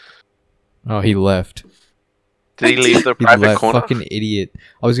Oh, he left. Did he leave the He private left. corner? Fucking idiot.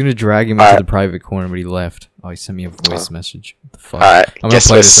 I was gonna drag him into the private corner, but he left. Oh, he sent me a voice message. What the fuck? Alright, I'm gonna guess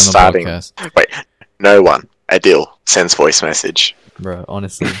play we're this on the starting. podcast. Wait, no one. Adil sends voice message. Bro,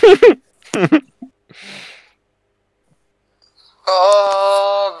 honestly.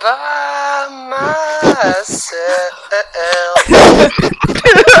 All by myself.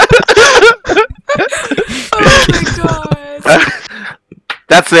 Oh my god.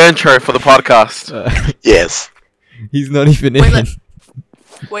 That's the intro for the podcast. Yes. He's not even Wait, in.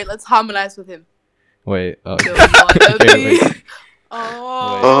 Wait, let's harmonize with him. Wait. Oh, Don't wanna Okay, be- wait.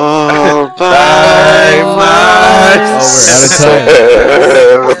 Oh. All by Oh, we're out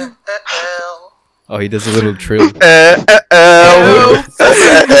of time. L. Oh, he does a little trill.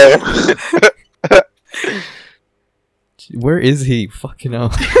 Where is he? Fucking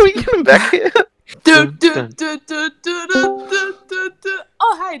hell. We coming back here? Do, do, do, do, do, do, do, do, do.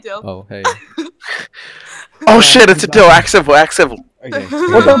 Oh, hi, Dill. Oh, hey. Oh shit, it's Adil. Accept. Okay.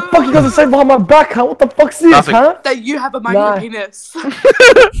 What the fuck you guys say behind my back, huh? What the fuck's this, Nothing. huh? That you have a magnet Nah. penis.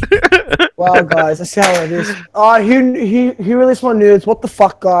 Wow, guys, let's see how it is. He released my nudes. What the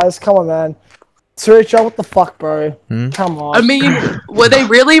fuck, guys? Come on, man. Sriracha, what the fuck, bro? Hmm? Come on. I mean, were they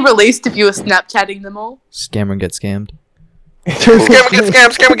really released if you were Snapchatting them all? Scammer get scammed.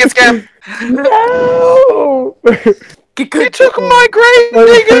 Scammer get scammed. No! You took my great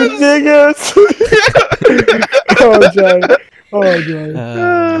niggas. Niggas! Oh, Jay. Oh, Jay.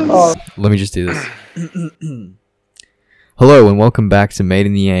 Oh. Let me just do this. Hello and welcome back to Made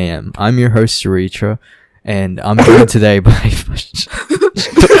in the AM. I'm your host Saritra, and I'm joined today by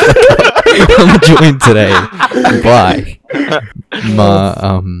I'm joined today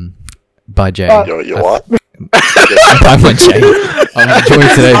by Jay. You what? By my Jay. I'm joined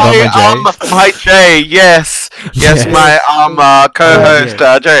today by my Jay. My Jay, yes, Yes. my co-host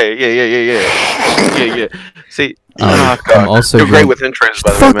Jay, yeah. See, I'm God, also you're great joined- with intros,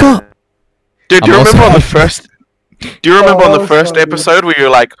 by the Fuck way, man. up. Dude, do you I'm remember also- on the first? Do you remember on the Oh, first sorry. episode where you're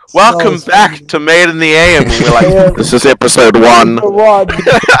like, "Welcome Oh, back sorry. to Made in the AM," and we're Yeah. like, "This is episode 1." What?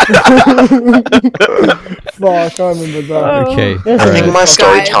 Fuck, I remember that. Okay. I I think alright. my Guys,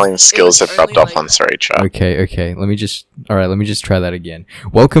 storytelling it skills was have rubbed only off like- on Sriracha. Okay. Let me just try that again.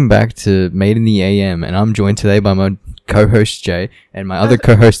 Welcome back to Made in the AM, and I'm joined today by my co-host Jay, and my other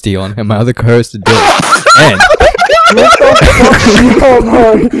co-host Dion, and my other co-host Adil. And What the fuck? Yo,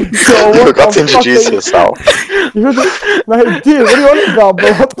 bro. Yo, You what forgot to the fuck introduce are you- yourself. Mate, dude, what are you on about,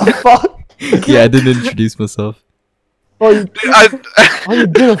 bro? What the fuck? yeah, I didn't introduce myself. Oh, you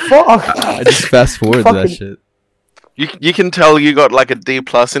didn't fuck. I just fast forward to that Fucking- shit. you can tell you got like a D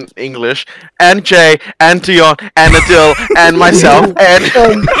plus in English, and Jay, and Dion, and Adil, and myself, and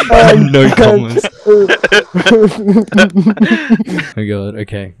No comments. Oh my god,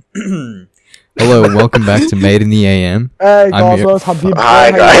 okay. Hello and welcome back to Made in the AM. Hey, I'm guys, here- what's Habib?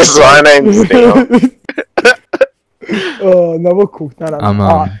 Hi guys, my name's Dion. Oh, no, we're cool.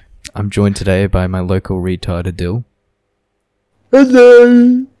 No. I'm joined today by my local retard Adil,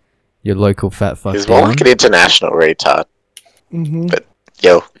 Hello. your local fat fuck He's more Dion. like an international retard. Mm-hmm.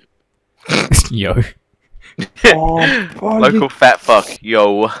 Yo, Yo. Oh, local fat fuck,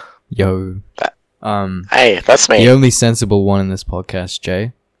 yo. Yo. Fat. Um hey, that's me. the only sensible one in this podcast,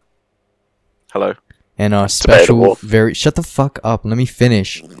 Jay. Hello. And our special Debatable. shut the fuck up, let me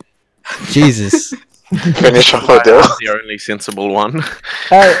finish. Jesus. Finish off I'm Adil. the only sensible one.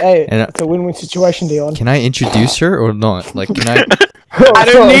 Hey, And, it's a win-win situation, Dion. Can I introduce her or not? Like, can I? I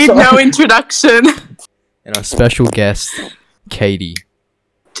don't need no introduction. And our special guest, Katie.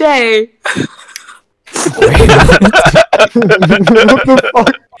 Jay. What the fuck?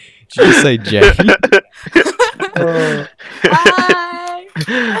 Did you just say Jay? Hi.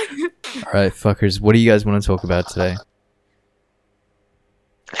 Alright, fuckers. What do you guys want to talk about today?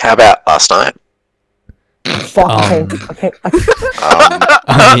 How about last night? Fuck, Um, okay.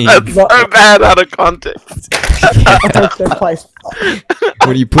 I mean, That's so bad out of context. I take their place.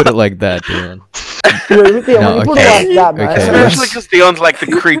 when you put it like that, Dion. When No, you put okay. it like that, man. Okay, Especially because Dion's like the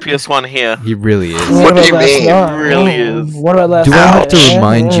creepiest one here. He really is. What do you about last mean? night? Really is. What about last Do I have to night?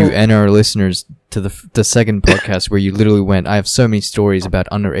 remind you and our listeners to the second podcast where you literally went, I have so many stories about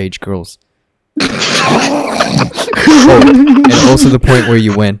underage girls. And also the point where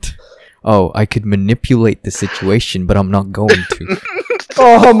you went, oh, I could manipulate the situation, but I'm not going to.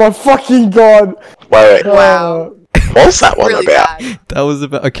 Oh my fucking god. Wait. Wow. What was that one Really about? bad. That was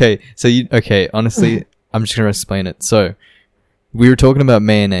about honestly, I'm just gonna explain it. So we were talking about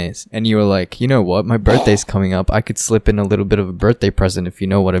mayonnaise, and you were like, you know what? My birthday's coming up. I could slip in a little bit of a birthday present if you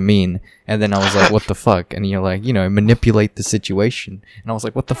know what I mean. And then I was like, what the fuck? And you're like, manipulate the situation. And I was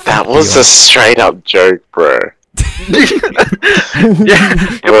like, what the fuck? That was a Dion? straight up joke, bro. Yeah,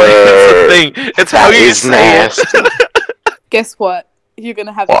 it's the thing. It's how That you is say it. nasty. Guess what? You're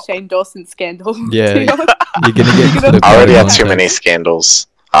gonna have What? a Shane Dawson scandal. Yeah. Dion. You're gonna get You're gonna- clipped I already out have of too many context. scandals.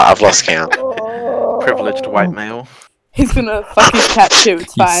 I've lost count. Privileged white male. He's gonna fuck his cat too.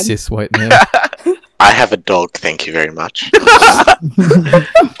 It's You fine. cis white man. I have a dog, thank you very much.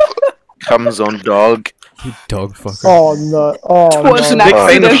 Comes on dog. You dog fucker. Oh no! Oh Twas an no! Big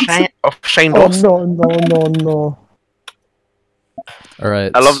fan of accident. Shane Oh Dawson. no!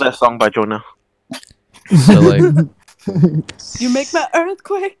 Alright. I love that song by Jonah. So, like, You make my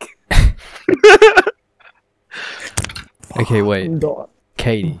earthquake. okay, wait. No.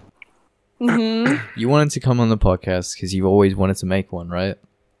 Katie, Hmm. you wanted to come on the podcast because you always wanted to make one, right?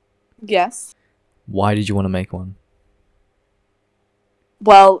 Yes. Why did you want to make one?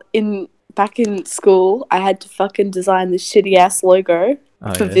 Well, back in school, I had to fucking design this shitty ass logo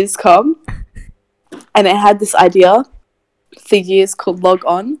Oh, for yeah. VizCom, and I had this idea for years called Log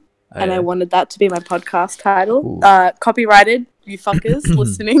On, Oh, and yeah. I wanted that to be my podcast title. Ooh. Copyrighted, you fuckers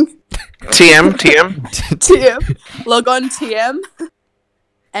listening. TM. TM, Log On TM,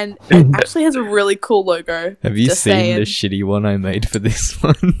 and it actually has a really cool logo. Have you Just seen saying. the shitty one I made for this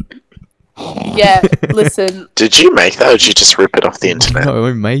one? Yeah, listen, Did you make that or did you just rip it off the internet? No,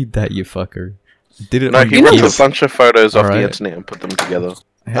 I made that, you fucker. Did it No, on he ripped a GIF. bunch of photos off the Alright. internet and put them together.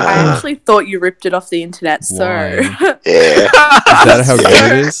 I Ah. actually thought you ripped it off the internet, so Why? Yeah. Is that how So-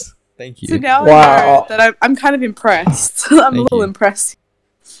 good it is? Thank so you. now I Wow. know that I'm kind of impressed. I'm a Thank little you. impressed.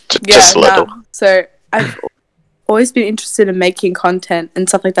 Just a little. no. So I've always been interested in making content and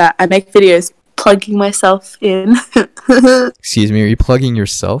stuff like that. I make videos plugging myself in. Excuse me, are you plugging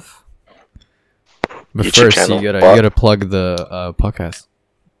yourself? But YouTube first, channel. you What? gotta plug the podcast.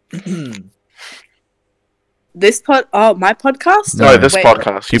 My podcast? No, No, this Wait,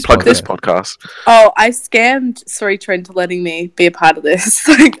 podcast. You This plug this podcast. podcast. Oh, I scammed Saritra into letting me be a part of this.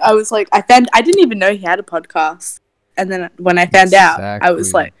 Like, I was like, I didn't even know he had a podcast. And then when I found out, I was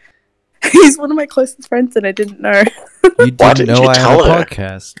Exactly. like, he's one of my closest friends and I didn't know. You Why didn't didn't know you I had tell a her?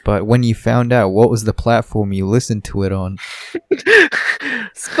 podcast, but when you found out, what was the platform you listened to it on?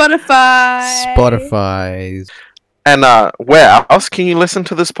 Spotify. Spotify. And where else can you listen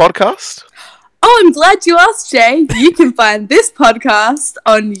to this podcast? Oh, I'm glad you asked, Jay. You can find this podcast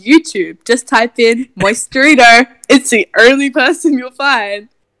on YouTube. Just type in Moisturito. It's the only person you'll find.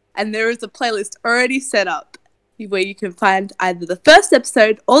 And there is a playlist already set up where you can find either the first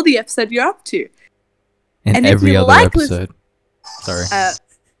episode or the episode you're up to. And, And if every you other like episode. Sorry. Uh,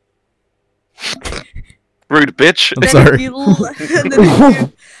 Rude bitch. I'm then sorry. if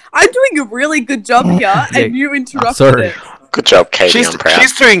you- I'm doing a really good job here, and you interrupted sorry. it. Good job, Katie. I'm proud.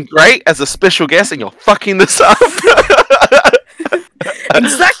 She's doing great as a special guest, and you're fucking this up.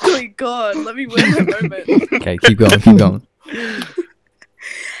 Exactly. God, let me win my moment. Okay, keep going, keep going.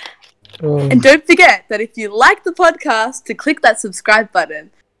 And don't forget that if you like the podcast, to click that subscribe button,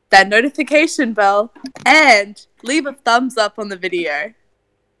 that notification bell, and leave a thumbs up on the video.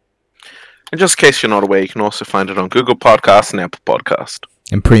 And just in case you're not aware, you can also find it on Google Podcasts and Apple Podcast.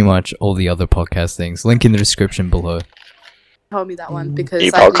 And pretty much all the other podcast things. Link in the description below. Told me that one because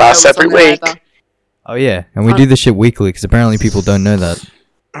New I didn't know it podcasts was every on there week. either. Oh yeah, and we do this shit weekly because apparently people don't know that.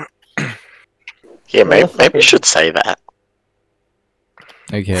 Yeah, maybe you should say that.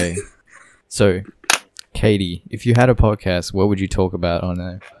 Okay, so Katie, if you had a podcast, what would you talk about on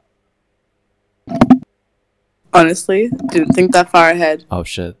there? Honestly, didn't think that far ahead. Oh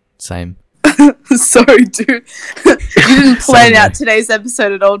shit, same. Sorry, dude. You didn't plan Same, out mate. today's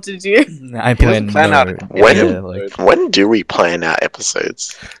episode at all, did you? I plan, plan out When- yeah, like, When do we plan our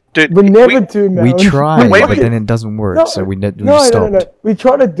episodes? Dude, We never do, man. we try, wait, but wait. then it doesn't work, No, so we No, stopped. no. We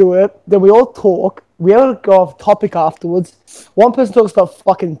try to do it, then we all talk. We have a go off topic afterwards. One person talks about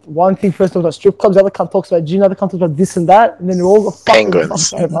fucking one thing, person talks about strip clubs, the other cunt talks about gin, the other cunt talks about this and that, and then we all go fucking Penguins.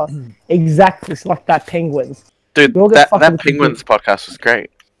 fucked over. Exactly, it's like that, penguins. dude, We'll that get fucking Penguins podcast was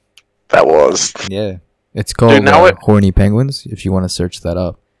great. That was. Yeah, it's called now it- Horny Penguins. If you want to search that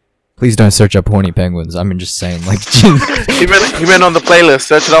up, please don't search up Horny Penguins. I'm just saying, like, He went on the playlist.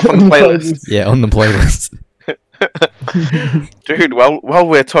 Search it up on the playlist. yeah, on the playlist. Dude, while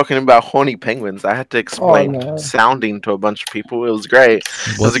we're talking about horny penguins, I had to explain no. sounding to a bunch of people. It was great.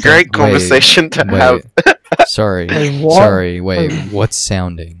 It What was a the- great wait, conversation to have. Sorry, Wait, what? sorry. Wait, what's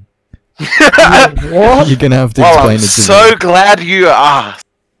sounding? What? You're gonna have to Well, explain I'm it to so me. glad you asked.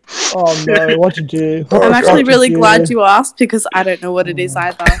 Oh no, what'd you do? I'm actually What'd really do? glad you asked because I don't know what it is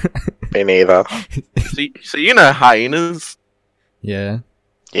either. Me neither. So you know hyenas. Yeah.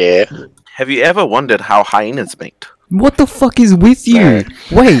 Yeah. Have you ever wondered how hyenas mate? What the fuck is with you?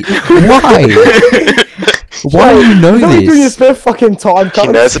 Wait, why? Why do you know He's only doing his this? spare fucking time. He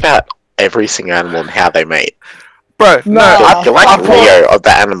knows about every single animal and how they mate. Bro, no, Nah. You're like Rio of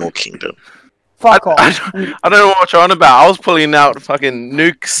the animal kingdom. Fuck off. I don't know what you're on about. I was pulling out fucking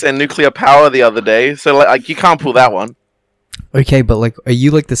nukes and nuclear power the other day, so like you can't pull that one. Okay, but like, are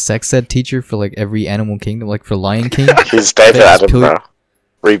you like the sex ed teacher for like every animal kingdom, like for Lion King? He's David That's Attenborough.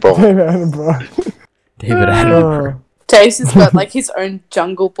 Reborn. Bro. David Attenborough. Jay's just got like his own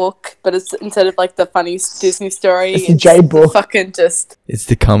Jungle Book, but it's instead of like the funny Disney story, It's the J book. fucking just It's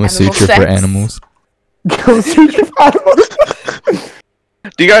the Kama Animal Sutra for sex. animals.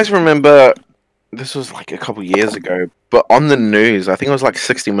 Do you guys remember? This was like a couple years ago, but on the news, I think it was like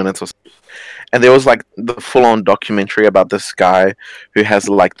 60 Minutes or something, and there was like the full-on documentary about this guy who has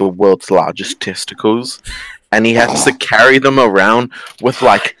like the world's largest testicles, and he has to carry them around with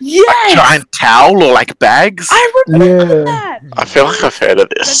like a yes, giant towel or like bags. I remember Yeah. that. I feel like I've heard of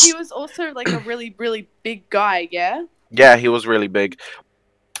But this. he was also like a really, really big guy. Yeah. Yeah, he was really big.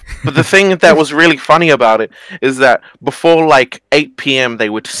 But the thing that was really funny about it is that before like 8 p.m. they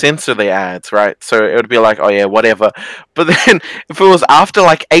would censor the ads, right? So it would be like, oh yeah, whatever. But then if it was after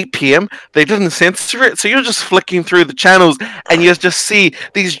like 8 p.m., they didn't censor it. So you're just flicking through the channels and you just see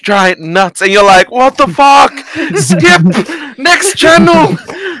these giant nuts and you're like, what the fuck? Skip! Next channel!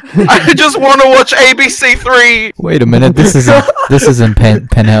 I just want to watch ABC3! Wait a minute, this isn't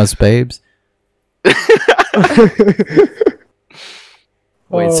Penthouse Babes.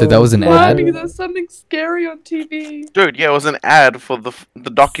 Wait, so that was an Why? ad? Because there's something scary on TV. Dude, yeah, it was an ad for the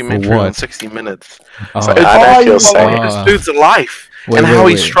documentary For on what? 60 Minutes. Oh, So I don't feel Oh, safe. This Ah. dude's life Wait, and wait, how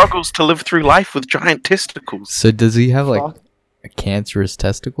he wait. struggles to live through life with giant testicles. So does he have like Fuck. a cancerous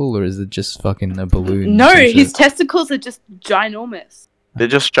testicle, or is it just fucking a balloon? No, or some shit? his testicles are just ginormous. They're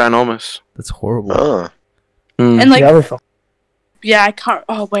just ginormous. That's horrible. Oh. And like, Yeah, we fuck. yeah, I can't.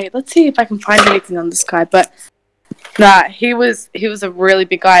 Oh wait, let's see if I can find anything on this guy. But nah, he was a really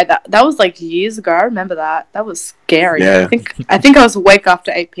big guy. That was like years ago. I remember that. That was scary. Yeah. I think I was awake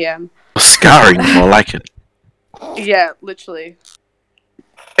after 8 p.m. Scarring, more like it. Yeah, literally.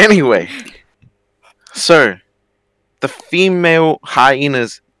 Anyway, so the female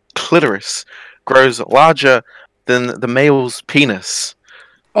hyena's clitoris grows larger than the male's penis.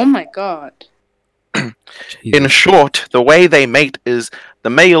 Oh my god. In short, the way they mate is the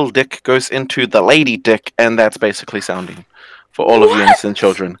male dick goes into the lady dick, and that's basically sounding for all of you What? innocent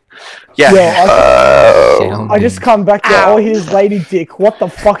children. Yeah. Yeah, Oh. I just come back to Ow. oh his lady dick. What the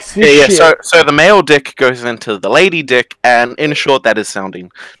fuck's this Yeah, shit? so the male dick goes into the lady dick, and in short, that is sounding.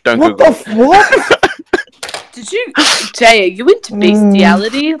 Don't What Google. the what? Did you, Jay? Are you into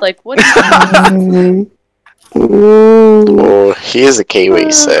bestiality? Like what? Oh, here's a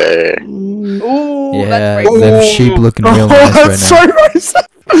Kiwi, so Ooh, Yeah, that's right. them sheep looking real nice right That's now. so racist.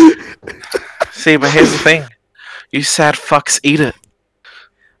 See, but here's the thing: you sad fucks eat it.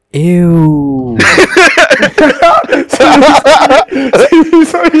 Ew.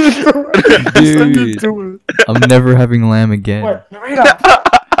 Dude. I'm never having lamb again. Wait, Narita.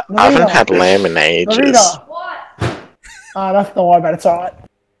 I haven't Narita. had lamb in ages. Narita. Ah, that's don't worry about it. It's alright.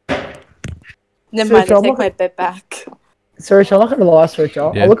 Never mind. I Sergio, take look- my bet back. Sergio, I'm not gonna lie,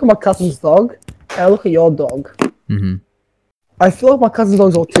 Sergio. Yeah. I look at my cousin's dog, and I look at your dog. Mm-hmm. I feel like my cousin's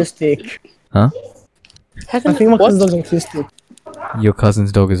dog's autistic. I think my cousin's dog's autistic. Your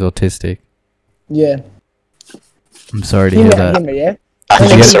cousin's dog is autistic. Yeah. I'm sorry to Give hear me, that. give me, yeah. I Did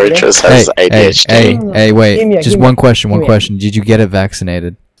think you get it? Sortress Hey, has hey, ADHD. hey, Mm. hey, wait. Give me a- Just give me one a- question, give one me a- question. Did you get it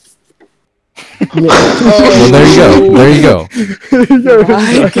vaccinated? Yeah. Well, there you go. There you go.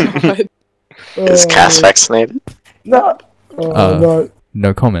 Oh my god. Is Cass vaccinated? No. Oh, no.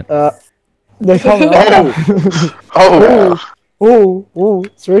 No comment. They come. Oh, Oh,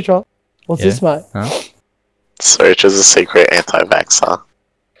 Sergio. What's Yeah. this, mate? Sortress is a secret anti-vaxxer.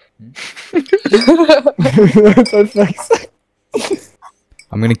 Don't fix.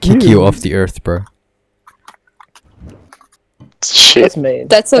 I'm gonna kick you off the earth, bro. Shit. That's mean.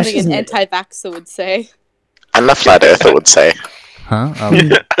 That's something just an mean. anti-vaxxer would say. And the flat earther would say. Huh?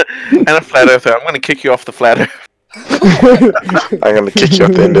 And a flat earther. I'm gonna kick you off the flat earth. I'm gonna kick you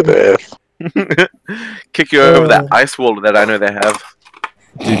off the end of the earth. Kick you over that ice wall that I know they have.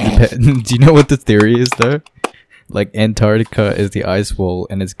 Dude, do you know what the theory is, though? Like Antarctica is the ice wall,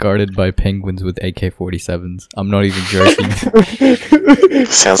 and it's guarded by penguins with AK-47s. I'm not even joking.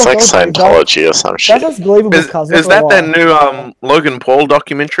 Sounds like Scientology or some shit. That's believable, cuz. Is that that new Logan Paul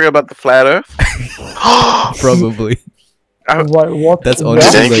documentary about the flat Earth? Probably. Wait, what? That's what?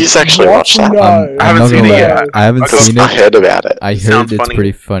 Did any of you actually What? watch that? No. I haven't not seen it gonna yet. lie, I haven't Because seen I it. heard about it. I heard Sounds it's funny.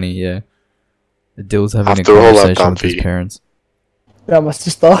 pretty funny. Yeah. Dill's having After a all I've conversation done with for his you. parents. Yeah, my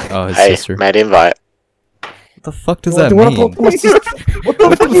sister. Oh, his Hey, sister. made invite. What the fuck does What, that do you wanna mean? talk to my sister? What the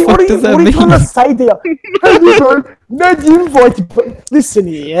fuck, fuck what are you, does that what are you trying to mean? say there? Hey, bro, mad invite, but listen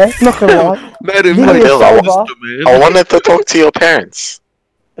here, yeah? Not gonna lie. Mad Give me invite a Bill, favour. I wanted to talk to your parents.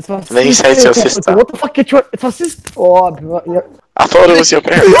 It's my then you sister. say it's your sister. What the fuck? It's my sister. Oh, bro, yeah. I thought it was your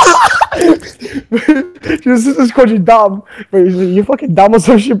parents. Your sister's called you dumb. But you fucking dumb or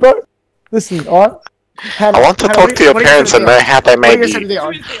some shit, bro. Listen, alright? I want to talk to your parents and know how they made you.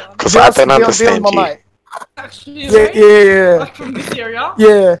 Because I don't understand you. Actually, Yeah. like from this area.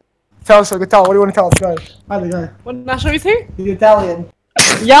 Yeah. Tell us, what do you want to tell us? Go. How's it going? What national is he? The Italian.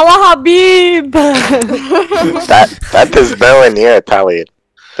 Yalla Habib! That is nowhere near Italian.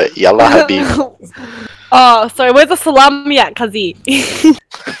 But Yalla Habib. Oh, sorry, where's the salami at, Kazi?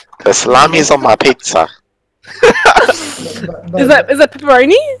 The salami is on my pizza. Is that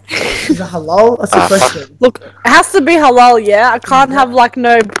pepperoni? Is it halal? That's the question. Look, it has to be halal, yeah? I can't have like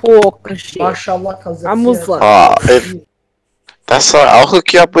no pork and shit. Mashallah, cause I'm Muslim. Oh, that's alright. I'll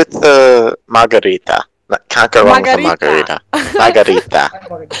hook you up with the margarita. Can't go wrong with the margarita. Margarita.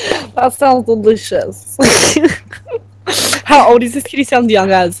 That sounds delicious. How old is this kid? He sounds young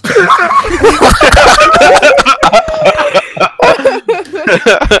as.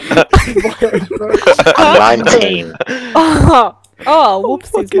 I'm 19. Oh,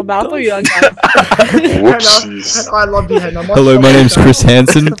 whoopsies, my mouth. I thought you were young guys. Whoopsies. I love you, Hannah. Hello, my name's Chris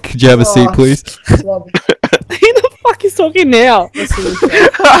Hansen. Could you have a seat, please? Who the fuck is talking now?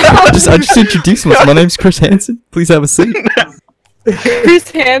 I just introduced myself. My name's Chris Hansen. Please have a seat. Chris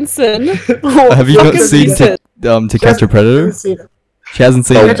Hansen. Have you not seen To Catch a Predator? She hasn't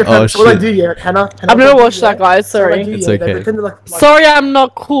seen it. Oh What I do, shit. yeah, Hannah. I've never watched that, guys. Sorry. It's okay. Sorry, I'm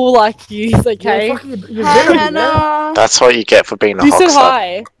not cool like you. It's okay. Hi, Hannah. That's what you get for being a You said hoxer.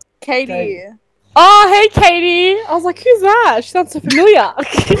 hi. Katie. Oh, hey, Katie. I was like, who's that? She sounds so familiar.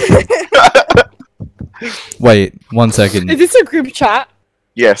 Wait, 1 second. Is this a group chat?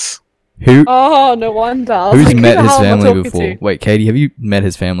 Yes. Who? Oh, no wonder. I was Who's like, who met the his hell am I family talking before? to? Wait, Katie, have you met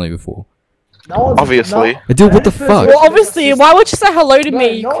his family before? Obviously. Dude, what the fuck? Well, obviously, why would you say hello to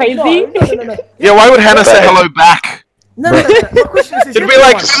me? You crazy? No. Yeah, why would Hannah say hello back? No. My question is, It'd be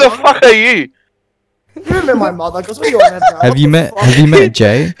like, who the fuck are you? You remember my mother? Because what do you want to Have you met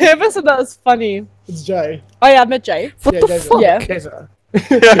Jay? Whoever said that was funny. It's Jay. Oh, yeah, I met Jay. What the fuck? Yeah. Jay's a- Wait,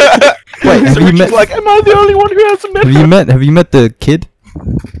 have you met? Like, am I the only one who hasn't met? Have you met the kid?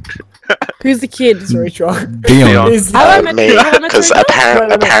 Who's the kid? It's very strong. Dion. Is- Have I met- Me, have I met because Rachel?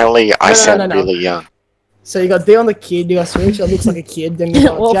 No. apparently I No. sound really young. So you got Dion the kid, you got Switch that looks like a kid, then you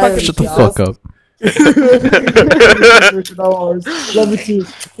got Well, Jay. Shut the fuck up. Love you too.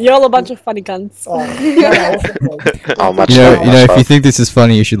 You're all a bunch of funny cunts. Oh, no. Oh, much You know, love, you know, much if you love. think this is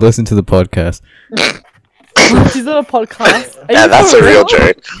funny, you should listen to the podcast. She's on a podcast. Are Yeah, you that's for a real real?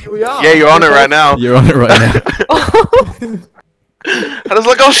 joke. Here we are. Yeah, you're on it right now. You're on it right now. I was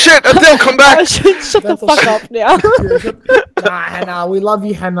like, oh shit, Adele, come back. Shut the fuck up now. Nah, Hannah, we love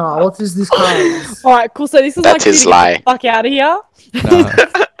you, Hannah. What is this kind? Alright, cool. So this is That's like his you to lie. get the fuck out of here. Nah.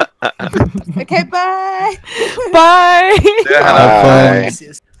 Okay, bye. Bye. Yeah, Hannah. Bye.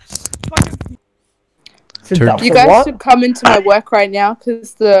 Sit Turn- down You for guys what? should come into my work right now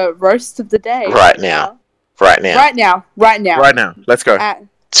because the roast of the day. Right now. Right now. Right now. Right now. Right now, let's go. At,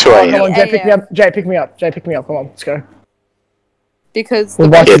 2 Oh, Come a.m. on, Jay, pick me up. Jay, pick me up. Jay, pick me up. Come on, let's go. because We're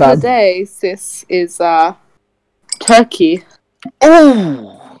the roast watching of the that. day, sis, is turkey.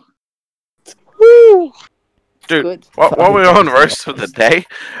 Ooh. Woo. Dude, Good. while we're on roast of the day,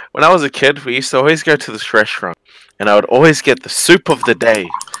 when I was a kid, we used to always go to this restaurant, and I would always get the soup of the day.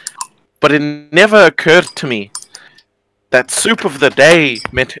 But it never occurred to me that soup of the day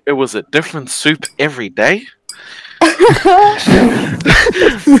meant it was a different soup every day.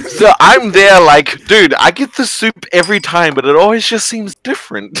 So I'm there like, dude, I get the soup every time, but it always just seems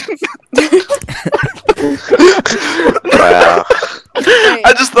different. Wow.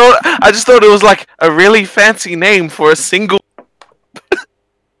 I just thought it was like a really fancy name for a single.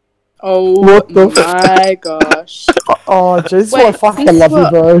 Oh What the my gosh. Oh, Jay, this is why I Wait, fucking since love you,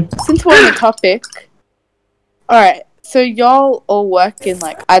 bro. Since we're on the topic, alright, so y'all all work in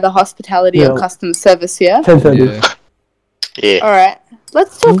like either hospitality or Yeah. customer service here? 10:30. Yeah. Yeah. Alright,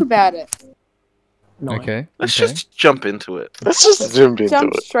 let's talk about it. No. Okay. Let's okay. just jump into it. Let's just zoom into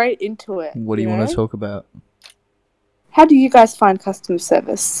Jump it. straight into it. What do you want to talk about? How do you guys find customer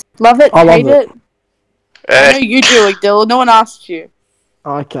service? Love it? I love Hate it? I know Eh, you do, Dill. No one asked you.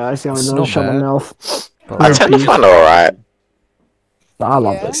 Okay, I see how It's it not goes. Shut my bad. mouth. But, I like, tend to find it alright. I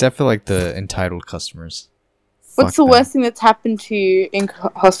love Yeah. it. except for like the entitled customers. What's Fuck the them. worst thing that's happened to you in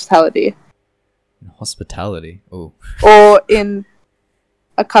hospitality? Hospitality. Oh. Or in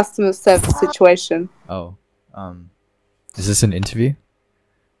a customer service situation? Oh. Is this an interview?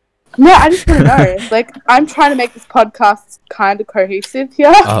 No, I just want to know. Like, I'm trying to make this podcast kind of cohesive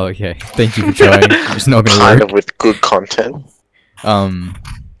here. Oh, okay. Thank you for trying. It's not gonna Kind work. of with good content.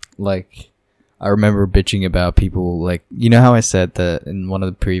 Like, I remember bitching about people, like, you know how I said that in one of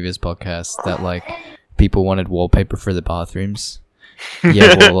the previous podcasts that, like, people wanted wallpaper for the bathrooms?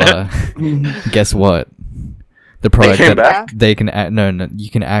 Yeah, well, guess what? The product came that back? they can, no, you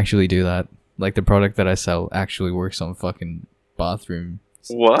can actually do that. Like, the product that I sell actually works on fucking bathroom.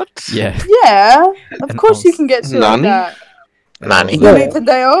 What? Yeah. Yeah, of And course you also- can get to Nani? that. And I was Nani? like, Nani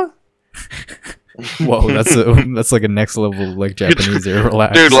Tadeo? whoa, that's like a next level, like, Japanese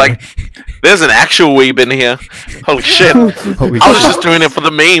relax. Dude, like, there's an actual weeb in here. Holy shit. Holy I was shit. just doing it for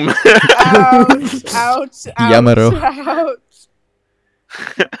the meme. Ouch, ouch, ouch, Yamaro. ouch.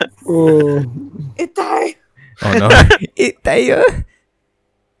 Oh. Itai. Oh no. Itayo.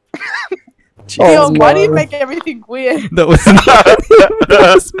 Dion, why do you no. make everything weird? That was me.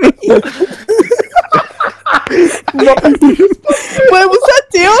 That was me. Wait, was that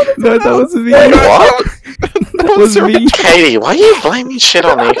Dion? No, that was me. What? That was me. Katie, why are you blaming shit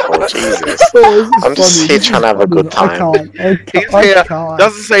on me for? Jesus. I'm just here trying to have a good I time. can't. I He's can't. I here, can't.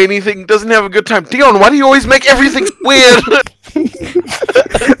 doesn't say anything, doesn't have a good time. Dion, why do you always make everything weird?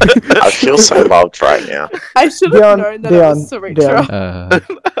 I feel so loved right now. I should have known that it was Dion. Saritra.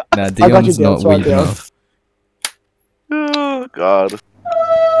 Nah, got you, Dion's Dion, not sorry, weak Dion. enough. Oh, God.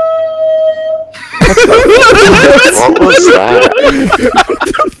 What was that?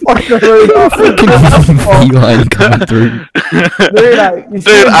 Fucking V-line coming through.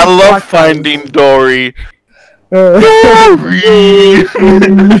 Dude, I love finding Dory. Dory!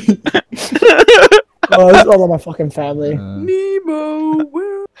 Oh, this is all of my fucking family. Nemo,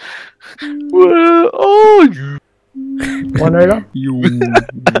 where are you? One reader? You.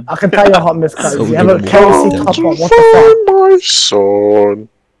 I can tell you're hot, Miss Cuz. So You have a good. KFC top on. What the My son.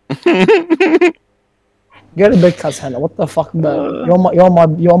 fuck? Get a big Cuz, Hannah. What the fuck, man?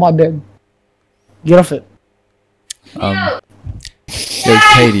 You're my bed. Get off it. Yo,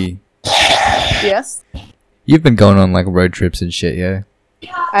 Katie, Yes, you've been going on like road trips and shit, yeah?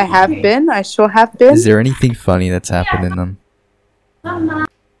 I have been. I sure have been. Is there anything funny that's happened in them?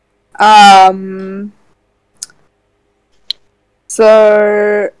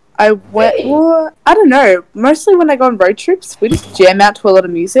 So I went. Well, I don't know. Mostly when I go on road trips, we just jam out to a lot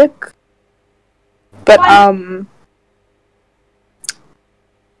of music. But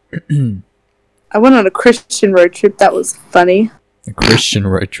I went on a Christian road trip. That was funny. A Christian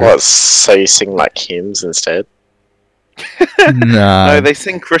road trip? What, so you sing like hymns instead? Nah. No, they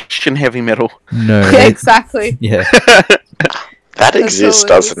sing Christian heavy metal. No. Yeah, they- exactly. yeah. That exists,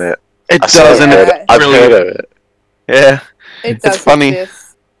 all it is. doesn't it? It I swear doesn't. I've It heard- I've really- heard of it. Yeah. It It's does funny.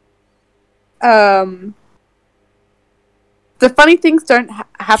 exist. The funny things don't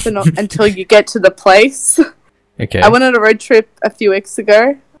happen until you get to the place. Okay. I went on a road trip a few weeks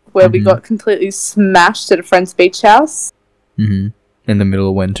ago where we Mhm. got completely smashed at a friend's beach house. Mm-hmm. In the middle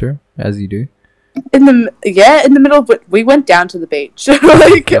of winter, as you do. In the middle of we went down to the beach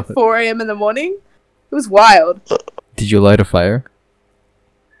like at 4 a.m. in the morning. It was wild. Did you light a fire?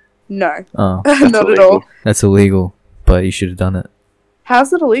 No, Oh, not at all. that's illegal. But you should have done it.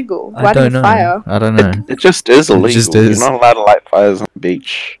 How's it illegal? I Lighting don't a know. fire? I don't know. It just is It illegal. just is. You're not allowed to light fires on the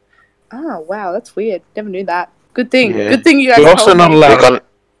beach. Oh wow, that's weird. Never knew that. Good thing. Yeah. Good thing you guys You're also told not me. allowed. You're gonna,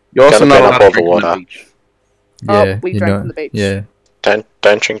 You're also Gotta not burn allowed up to all the drink on water. beach. Oh, Yeah, we you drank know- on the beach. Yeah.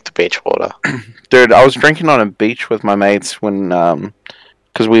 don't drink the beach water. Dude, I was drinking on a beach with my mates when,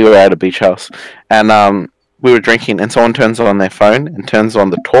 because we were at a beach house, and we were drinking, and someone turns on their phone and turns on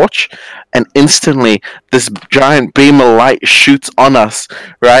the torch, and instantly this giant beam of light shoots on us,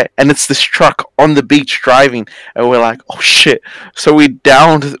 right? And it's this truck on the beach driving, and we're like, oh shit. So we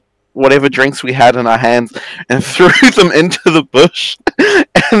downed whatever drinks we had in our hands and threw them into the bush,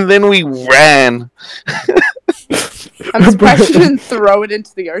 and then we ran. I'm surprised you didn't throw it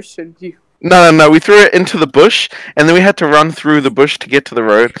into the ocean. You. No, we threw it into the bush, and then we had to run through the bush to get to the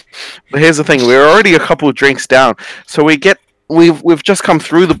road. But here's the thing: we were already a couple of drinks down, so we've just come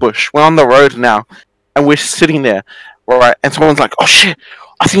through the bush. We're on the road now, and we're sitting there, all right? And someone's like, "Oh shit,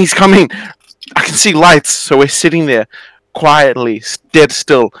 I think he's coming!" I can see lights, so we're sitting there quietly, dead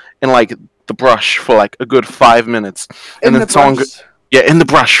still, in like the brush for like a good 5 minutes, and then someone in the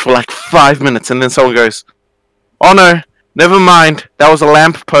brush for like 5 minutes, and then someone goes, "Oh no, never mind, that was a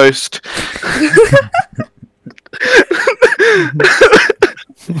lamp post."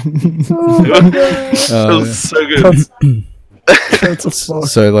 It was so good.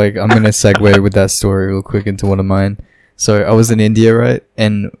 So like I'm gonna segue with that story real quick into one of mine. So I was in India, right?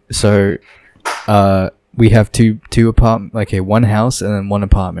 And so we have two apartment, like one house and then one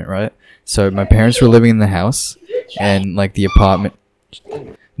apartment, right? So my parents were living in the house, and like the apartment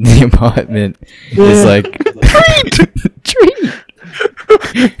is like treat.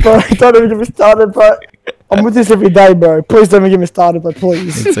 Bro, don't even get me started, bro. I'm with this every day, bro. Please don't even get me started, but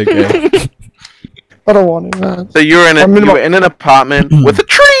please. It's okay. I don't want it, man. So you were in an apartment with a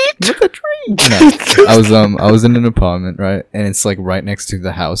treat. No, I was in an apartment, right? And it's like right next to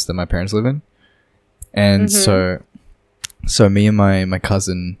the house that my parents live in. And so me and my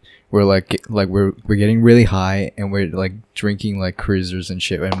cousin were like we're getting really high, and we're like drinking like cruisers and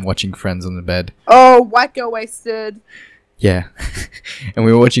shit and watching Friends on the bed. Oh, white girl wasted. Yeah. And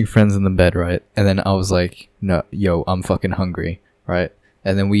we were watching Friends in the bed, right? And then I was like, "No, yo, I'm fucking hungry," right?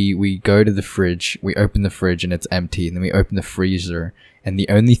 And then we go to the fridge, we open the fridge and it's empty, and then we open the freezer, and the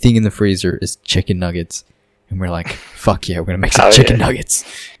only thing in the freezer is chicken nuggets. And we're like, fuck yeah, we're gonna make some chicken nuggets.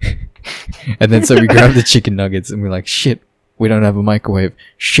 And then so we grab the chicken nuggets and we're like, shit, we don't have a microwave.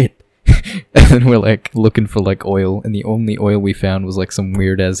 Shit. And then we're like looking for like oil, and the only oil we found was like some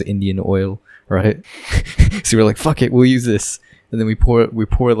weird ass Indian oil, right? So we're like, fuck it, we'll use this. And then we pour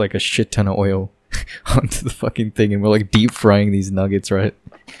like a shit ton of oil onto the fucking thing, and we're like deep frying these nuggets, right?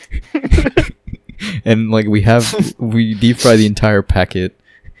 And like we deep fry the entire packet,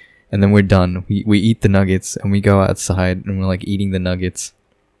 and then we're done. We eat the nuggets, and we go outside and we're like eating the nuggets.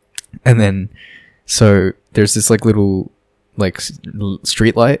 And then so there's this like little like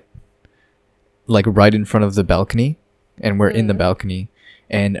street light like right in front of the balcony, and we're in the balcony,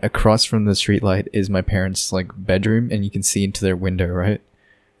 and across from the street light is my parents' like bedroom, and you can see into their window, right?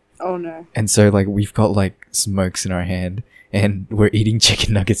 Oh no. And so like we've got like smokes in our hand, and we're eating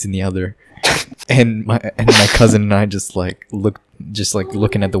chicken nuggets in the other. And my cousin and I just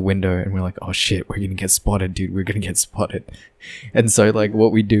looking at the window, and we're like, oh shit, we're gonna get spotted, dude, we're gonna get spotted. And so like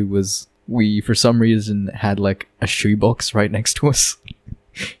what we do was we for some reason had like a shoebox right next to us.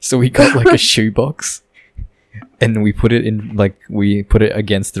 So we got like a shoebox, and we put it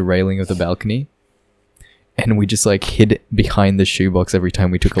against the railing of the balcony, and we just like hid behind the shoebox every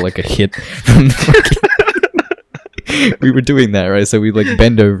time we took like a hit from the we were doing that, right? So we like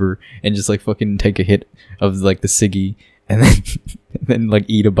bend over and just like fucking take a hit of like the ciggy, and then like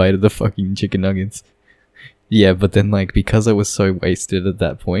eat a bite of the fucking chicken nuggets. Yeah, but then like because I was so wasted at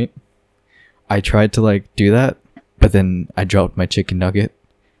that point, I tried to like do that, but then I dropped my chicken nugget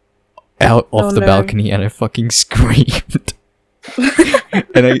out off the balcony, and I fucking screamed.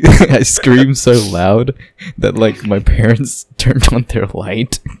 And I screamed so loud that like my parents turned on their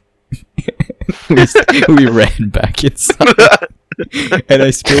light. we ran back inside, and I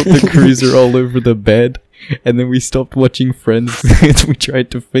spilled the cruiser all over the bed, and then we stopped watching Friends and we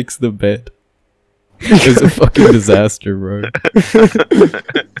tried to fix the bed. It was a fucking disaster, bro.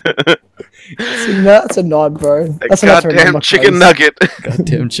 That's a nod, bro. That's goddamn chicken nugget.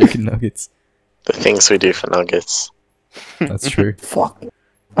 Goddamn chicken nuggets. The things we do for nuggets. That's true. Fuck.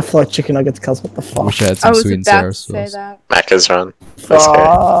 I feel like chicken nuggets, cuz what the fuck? Wish I had I some was sweet and about sour to say sauce. that. Macca's run. Let's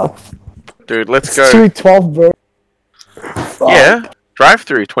go. Dude, let's It's go. 212, bro. Fuck. Yeah, drive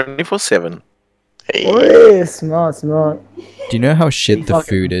through 24/7. Hey. Yeah, smart. Do you know how shit the Fuck.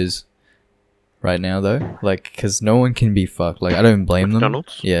 food is right now, though? Like, because no one can be fucked. Like, I don't blame them.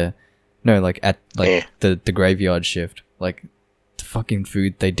 McDonald's? Yeah. No, like, at like Yeah. the graveyard shift. Like, the fucking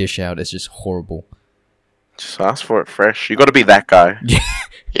food they dish out is just horrible. Just ask for it fresh. You got to be that guy.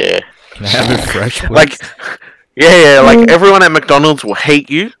 Yeah. Can I have it fresh, please? Like, yeah, like everyone at McDonald's will hate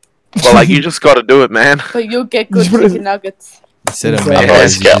you, but like you just got to do it, man. But you'll get good What is chicken nuggets. Instead of Exactly. I mayonnaise,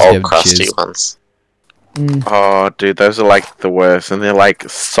 always you get just old give crusty jizz. ones. Oh, dude, those are like the worst, and they're like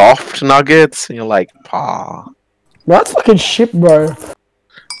soft nuggets, and you're like, pah. That's fucking shit, bro.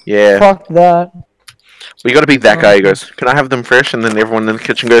 Yeah, Fuck that. but you got to be that guy who goes, "Can I have them fresh?" And then everyone in the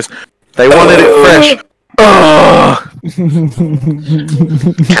kitchen goes, "They wanted it fresh." Oh,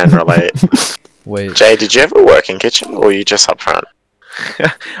 Can relate. Wait, Jay, did you ever work in kitchen, or were you just up front?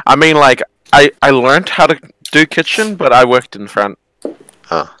 I mean, like I learned how to do kitchen, but I worked in front.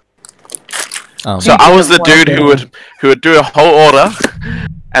 Oh. So I was the dude who would do a whole order,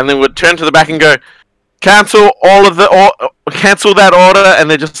 and then would turn to the back and go, cancel that order, and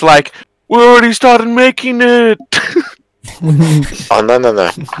they're just like, We already started making it. Oh no.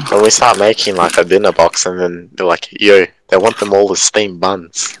 When we start making like a dinner box, and then they're like, "Yo, they want them all as steamed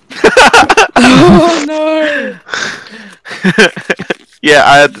buns." Oh no! Yeah,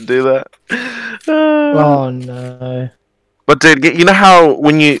 I had to do that. Oh no. But dude, you know how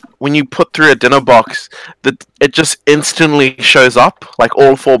when you put through a dinner box, that it just instantly shows up like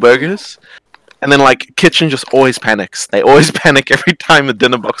all 4 burgers, and then like kitchen just always panics. They always panic every time a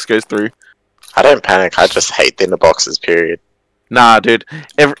dinner box goes through. I don't panic. I just hate dinner boxes. Period. Nah, dude.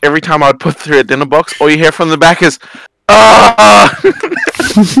 Every time I'd put through a dinner box, all you hear from the back is, "Ah!"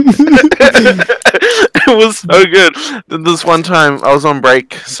 It was so good. This one time I was on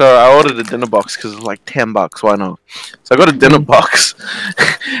break, so I ordered a dinner box because it was like $10. Why not? So I got a dinner box,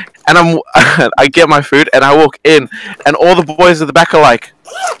 and I get my food, and I walk in, and all the boys at the back are like,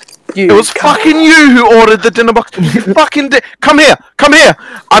 "It was fucking you who ordered the dinner box. You fucking come here.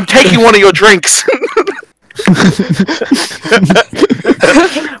 I'm taking one of your drinks."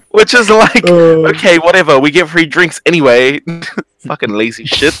 Which is like, okay, whatever. We get free drinks anyway. Fucking lazy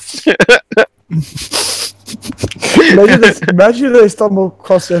shits. Imagine they stumble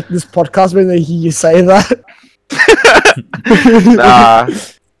across this podcast when they hear you say that. Nah,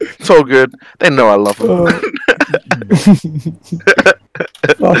 it's all good. They know I love them.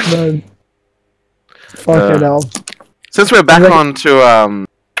 Fuck man. Fucking hell. Since we're back on to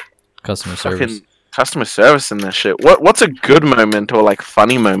Customer service. fucking customer service and that shit, what's a good moment or like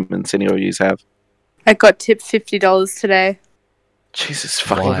funny moments any of you have? I got tipped $50 today. Jesus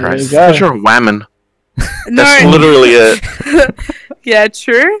fucking Why? Christ! There you go. Because you're a whammon. No, That's literally it. yeah,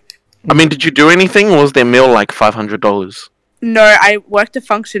 true. I mean, did you do anything, or was their meal like $500? No, I worked a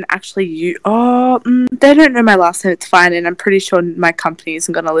function. Actually, they don't know my last name. It's fine, and I'm pretty sure my company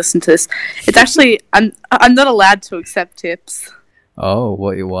isn't gonna listen to this. It's actually I'm not allowed to accept tips. Oh,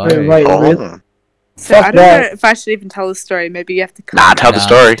 why? Wait, Oh. really? So Fuck I don't that. know if I should even tell the story. Maybe you have to. Nah, tell the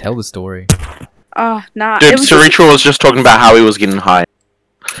story. Tell the story. Oh, nah. Dude, it was just- Saritra was just talking about how he was getting high.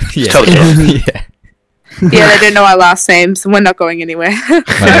 Yeah. Tell the story. Yeah. yeah, they don't know our last names, and we're not going anywhere. My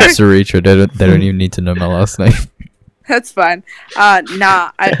name's Saritra. They don't even need to know my last name. That's fine.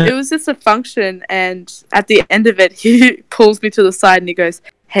 It was just a function, and at the end of it, he pulls me to the side and he goes,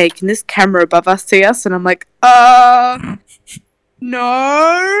 "Hey, can this camera above us see us?" And I'm like,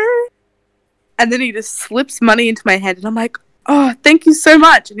 no. And then he just slips money into my hand, and I'm like, "Oh, thank you so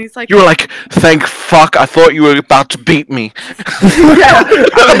much." And he's like, You were like, "Thank fuck! I thought you were about to beat me." yeah.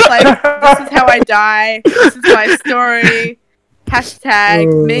 I was like, "This is how I die. This is my story.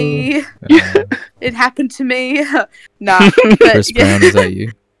 Hashtag me. It happened to me." Nah, but Chris Brown, is that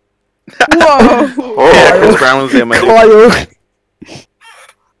you? Whoa. Yeah, Chris Brown was there, mate. Kyle.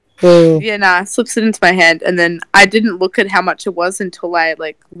 Yeah, nah, slips it into my hand, and then I didn't look at how much it was until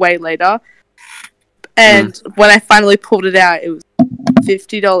like way later. And when I finally pulled it out, it was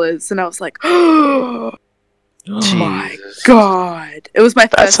 $50, and I was like, "Oh my Jesus. god!" It was my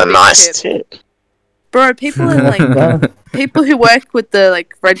That's first a big nice tip. tip. Bro, people are like Wow. people who work with the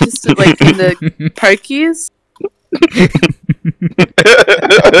like registered like in the pokies.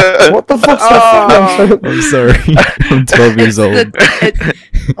 What the fuck's Oh. that? I'm sorry. I'm 12 years old.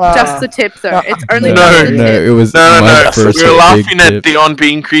 Just the tip though. It's only No. just the No, tip. it was No, my no. first We were big laughing at tip. Dion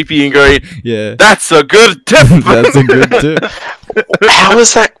being creepy and going, Yeah. "That's a good tip." That's a good tip. How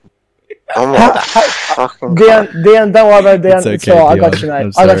is that? Oh my How- fucking Dan, don't worry about Dan. It's It's okay, all, I got Dion. you,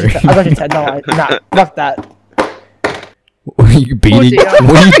 mate. I'm I got you. sorry. I got you, Ted. No, nah, fuck that. What are you beating? Dion.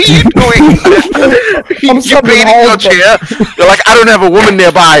 What are you doing? I'm You're something beating your hard, chair. You're like, "I don't have a woman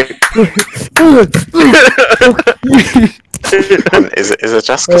nearby." Is it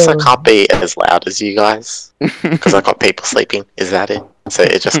just because I can't be as loud as you guys? Because I got people sleeping? Is that it? So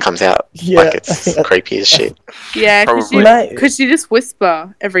it just comes out Yeah, like it's creepy as shit. Yeah, Probably. Mate. because you just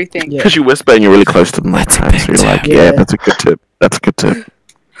whisper everything. Yeah. Because you whisper and you're really close to them. That's right. So you're like, Yeah. "Yeah, that's a good tip. That's a good tip."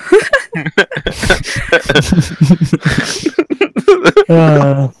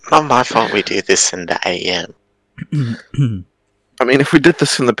 Not my fault we do this in the AM. I mean, if we did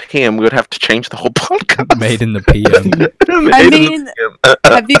this in the PM, we would have to change the whole podcast. Made in the PM. I Made in the mean, PM.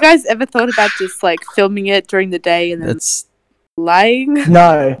 have you guys ever thought about just like filming it during the day and then That's lying?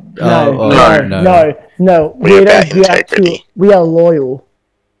 No, no. We're about integrity. We are loyal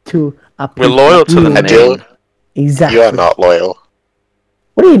to our We're loyal to the people. name. Exactly. You are not loyal.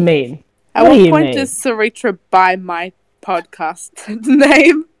 What do you mean? At What do what you point mean? does Saritra buy my podcast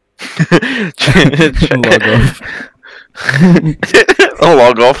name? log off. I'll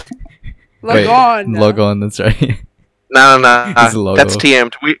log off. Log Wait, on. Log on, that's right. No. It's a log That's off.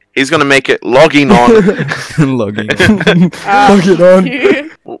 TM'd. He's gonna make it logging on. Logging on. Ah, Log it on.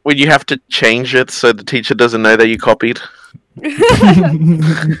 cute. when you have to change it so the teacher doesn't know that you copied.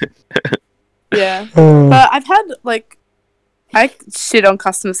 Yeah. But I've had, like, I shit on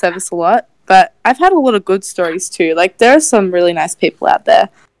customer service a lot, but I've had a lot of good stories too. Like, there are some really nice people out there.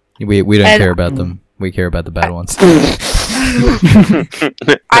 We don't And- care about them. We care about the bad ones.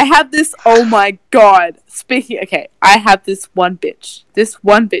 I have this, oh my god. Okay, I have this one bitch. This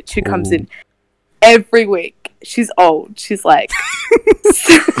one bitch who comes in every week. She's old. She's like...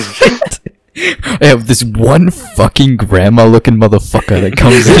 I have this one fucking grandma-looking motherfucker that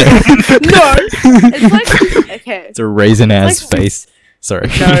comes in. No! It's like... Okay. It's a raisin-ass like- face. Sorry.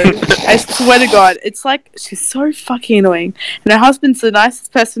 No, I swear to God, it's like she's so fucking annoying. And her husband's the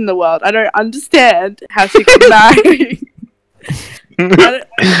nicest person in the world. I don't understand how she got married.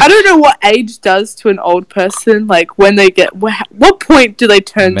 I don't know what age does to an old person. Like when they get, what point do they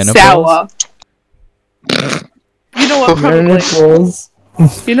turn Menopause? sour? You know what? Probably. Menopause.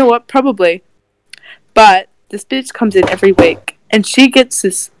 You know what? Probably. But this bitch comes in every week, and she gets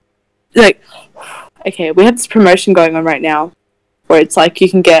this, like, okay, we have this promotion going on right now, where it's like you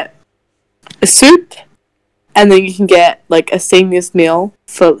can get a soup, and then you can get like a senior's meal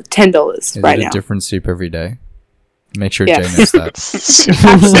for $10 Is right it a now. different soup every day? Make sure Yeah. Jay knows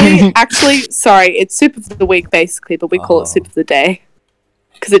that. Actually, sorry, it's soup of the week basically, but we call Oh. it soup of the day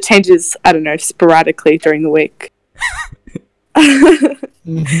because it changes. I don't know, sporadically during the week.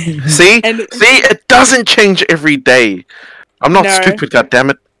 See, And- it doesn't change every day. I'm not No. stupid,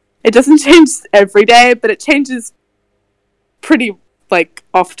 goddammit. It doesn't change every day, but it changes pretty like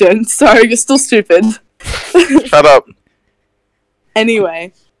often. So you're still stupid. Shut up.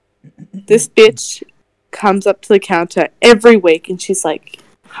 Anyway, this bitch comes up to the counter every week and she's like,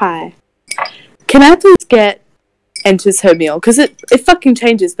 "Hi, can I please get," enters her meal because it fucking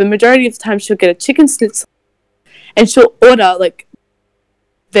changes. The majority of the time she'll get a chicken schnitzel and she'll order like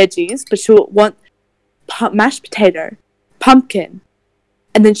veggies, but she'll want mashed potato, pumpkin,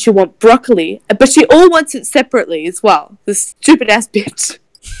 and then she'll want broccoli, but she all wants it separately as well. This stupid ass bitch.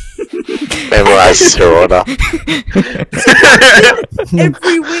 Memorize your order.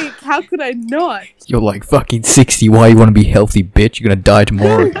 Every week, how could I not? You're like fucking 60. Why you want to be healthy, bitch? You're gonna die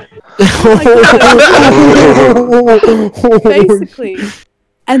tomorrow. Basically.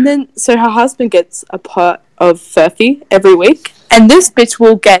 And then, so her husband gets a pot of Furphy every week, and this bitch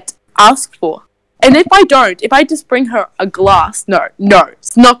will get asked for. And if I just bring her a glass, no,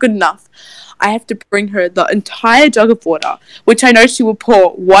 it's not good enough. I have to bring her the entire jug of water, which I know she will pour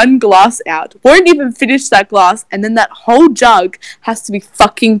one glass out, won't even finish that glass, and then that whole jug has to be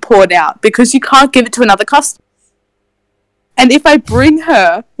fucking poured out because you can't give it to another customer. And if I bring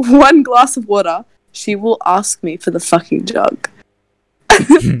her one glass of water, she will ask me for the fucking jug.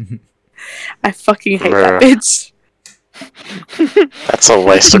 I fucking hate that bitch. That's a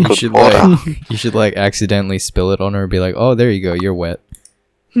waste of You good should water. you should like accidentally spill it on her and be like, "Oh, there you go. You're wet."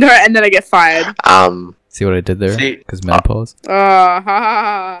 No, and then I get fired. See what I did there? See- Because menopause.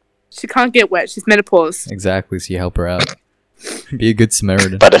 She can't get wet. She's menopause. Exactly. So you help her out. Be a good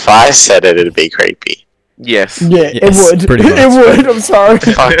Samaritan. But if I said it, it'd be creepy. Yes. Yeah, Yes, it would. pretty much. It would. I'm sorry.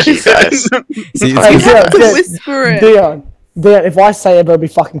 Fuck you guys. See, You Hey, it's, yeah, have to yeah. whisper it. Dion, if I say it, it'll be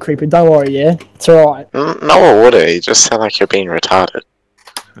fucking creepy. Don't worry, yeah? It's alright. No, it wouldn't. You just sound like you're being retarded.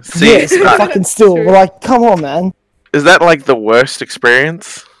 See, Yes, but fucking still. True. We're like, come on, man. is that like the worst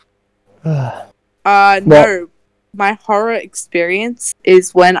experience? No. My horror experience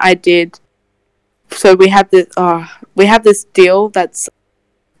is when I did. So we have this deal that's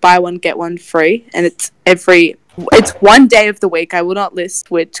buy one get one free, and it's one day of the week. I will not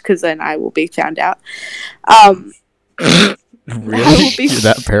list which because then I will be found out. really? will be- You're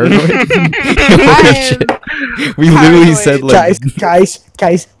that paranoid? I Shit. am We literally paranoid. said like, Guys,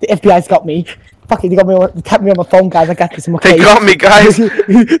 the FBI's got me. Fucking, they tapped me on my phone, guys. I got this in my They case. got me, guys.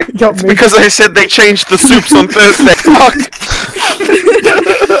 Got me. Because I said they changed the soups on Thursday. Fuck.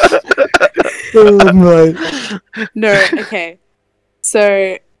 Oh my. No, okay.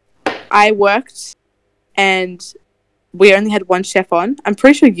 So I worked and we only had one chef on. I'm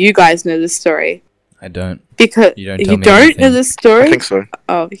pretty sure you guys know this story. I don't. Because You don't tell me know anything. this I story? think so.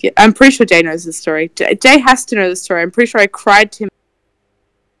 Oh, yeah. I'm pretty sure Jay knows the story. Jay has to know the story. I'm pretty sure I cried to him.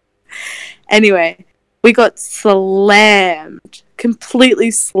 Anyway, we got slammed.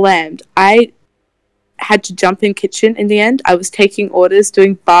 Completely slammed. I had to jump in kitchen in the end. I was taking orders,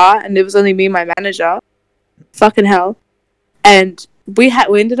 doing bar, and it was only me and my manager. Fucking hell. And we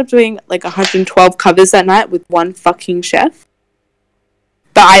ended up doing like 112 covers that night with one fucking chef.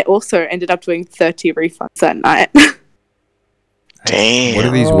 But I also ended up doing 30 refunds that night. Damn. What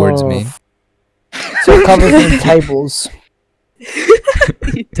do these words mean? So it covers the tables.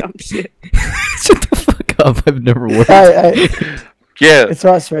 You dumb shit. Shut the fuck up. I've never worked. Hey, Yeah. it's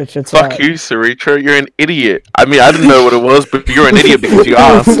right, Switch. It's Fuck right. you, Saritra. You're an idiot. I mean, I didn't know what it was, but you're an idiot because you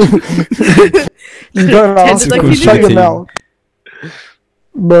asked. You don't ask. like me. you Shut do. your mouth.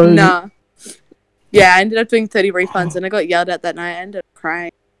 Bro, Nah. Yeah, I ended up doing 30 refunds and I got yelled at that night. I ended up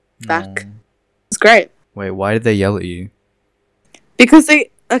crying back. No. It's great. Wait, why did they yell at you? Because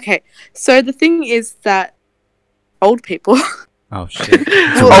okay, so the thing is that old people, Oh shit.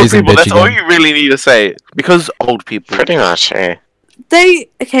 Old Raising people, bitch that's all again. you really need to say. Because old people. Pretty much, eh?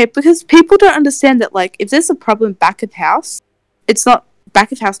 because people don't understand that, like, if there's a problem back of house, it's not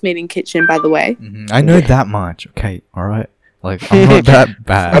back of house meaning kitchen, by the way. I know that much. Okay, alright. Like, I'm not that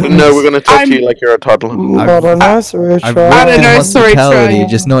bad. I didn't know we're gonna talk to you I'm- like you're a toddler. I don't know, Switch. I've right? worked don't in know, sorry, hospitality, try.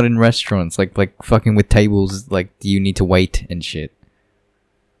 just not in restaurants. Like fucking with tables, like you need to wait and shit.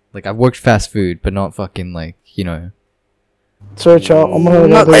 Like I've worked fast food, but not fucking like, you know. Switch, I'm gonna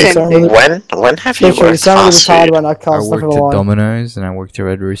Not the do same something. thing. When have you Switch, you worked sound really fast tired food? when I I can't stop worked it at line. Domino's and I worked at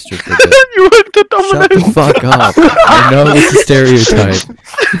Red Rooster for a bit. You worked at Shut Domino's. the fuck up. I know it's a stereotype.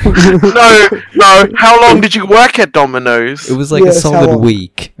 No. How long did you work at Domino's? It was like a Yes, how solid long?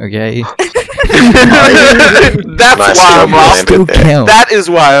 week, okay? That's Nice why I'm job, laughing. Still counts. That is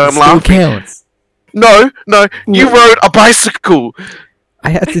why I'm Still laughing. counts. No, you rode a bicycle. I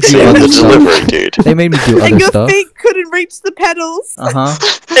had to do Save other the stuff. delivery, dude. They made me do other And your stuff. feet couldn't reach the pedals. Uh-huh.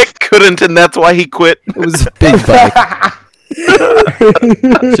 It couldn't, and that's why he quit. It was a big bike.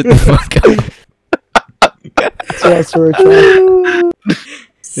 Shut the fuck up. Yeah, Switch.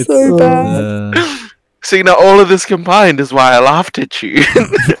 It's, So bad. See, now all of this combined is why I laughed at you.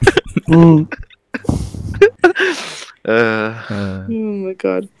 Oh my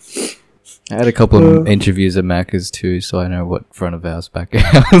god. I had a couple of interviews at Macca's too, so I know what front of house, back of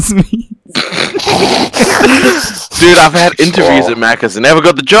house means. Dude, I've had interviews at Macca's and never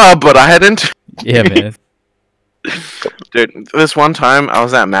got the job, but I had interviews. Yeah, man. Dude, this one time I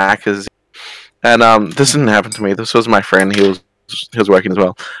was at Macca's, and this didn't happen to me. This was my friend. He was working as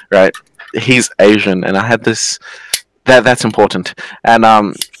well, right? He's Asian, and I had this. That's important. And I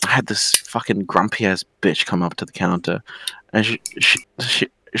had this fucking grumpy ass bitch come up to the counter, and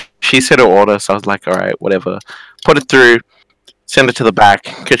she said her order, so I was like, all right, whatever. Put it through, send it to the back.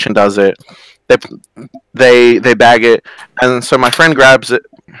 Kitchen does it. They bag it, and so my friend grabs it,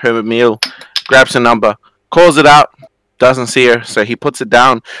 her meal, grabs her number, calls it out, doesn't see her, so he puts it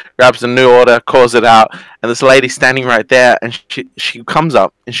down, grabs the new order, calls it out, and this lady standing right there, and she comes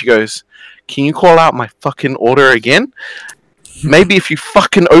up and she goes, "Can you call out my fucking order again? Maybe if you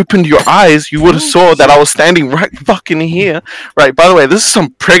fucking opened your eyes, you would have saw that I was standing right fucking here." Right, by the way, this is some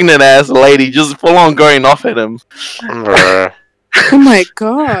pregnant ass lady just full on going off at him. Bruh. Oh my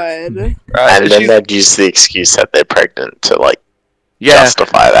god. Right? And then she's- they'd use the excuse that they're pregnant to, like, yeah.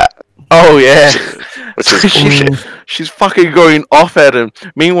 justify that. Oh yeah. Which is She- bullshit. She's fucking going off at him.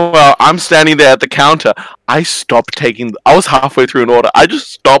 Meanwhile, I'm standing there at the counter. I was halfway through an order. I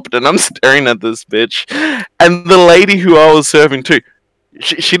just stopped and I'm staring at this bitch. And the lady who I was serving to,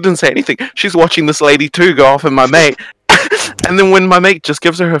 she didn't say anything. She's watching this lady too go off at my mate. And then when my mate just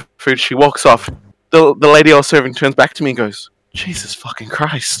gives her food, she walks off. The lady I was serving turns back to me and goes, "Jesus fucking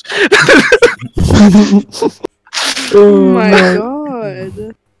Christ." Oh my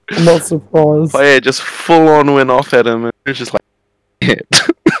god. I'm not surprised. But yeah, just full on went off at him. And it was just like,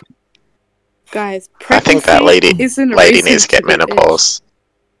 Guys, I think that lady isn't a lady reason needs to get be a bitch. menopause.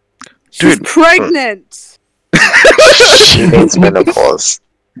 She's Dude. pregnant. She needs menopause.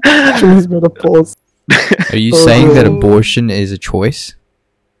 Please menopause. Are you saying that Oh. abortion is a choice?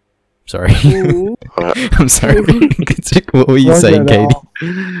 Sorry. Ooh. I'm sorry. What were you Why saying, get Katie?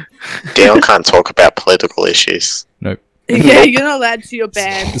 out? Dion can't talk about political issues. Yeah, you're not allowed to. You're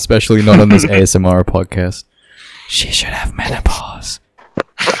banned. Especially not on this ASMR podcast. She should have menopause.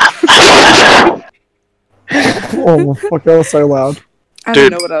 Oh my fuck, that was so loud. I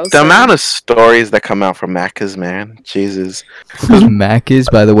Dude, don't know what else. the amount of stories that come out from Macca's, man. Jesus. Macca's,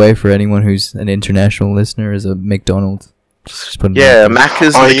 by the way, for anyone who's an international listener, is a McDonald's. Just put Yeah,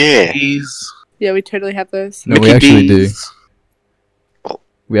 Macca's. Macca's, Oh, Mickey yeah. D's, Yeah, we totally have those. No, we Mickey actually D's.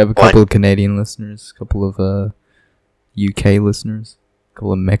 We have a What? couple of Canadian listeners, a couple of UK listeners, a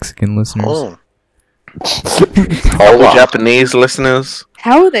couple of Mexican listeners. Oh. All the lot. Japanese listeners.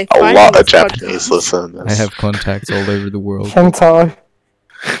 How are they A finding lot of this podcast? Japanese listeners. I have contacts all over the world. Hentai.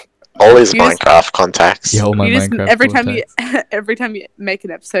 All his You just- Minecraft contacts. Yeah, all my You just Minecraft every contacts. every time you make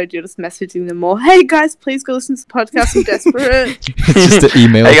an episode, you're just messaging them all. Hey guys, please go listen to the podcast. I'm desperate. It's just an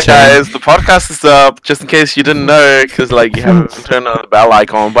email Hey chain. guys, the podcast is up. Just in case you didn't know, because like you haven't turned on the bell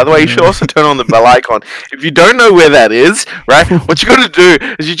icon. By the way, you should also turn on the bell icon. If you don't know where that is, right? What you gotta do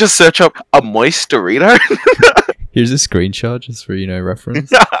is you just search up a moist Dorito. Here's a screenshot just for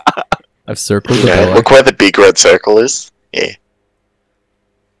reference. I've circled the Yeah, bell look icon. where the big red circle is. Yeah.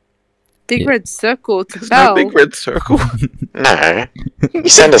 Big Yeah. red circle to There's bell. no big red circle. No. You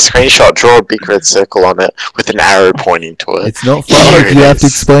send a screenshot, draw a big red circle on it with an arrow pointing to it. It's not Here fun. it You have to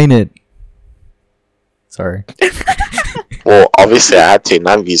is. explain it. Sorry, Well, obviously I had to.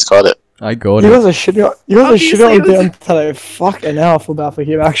 None of you's got it. I got You it. guys are shitting on. You guys are Obviously, shitting it on was- Dan today. Fucking hell, I feel bad for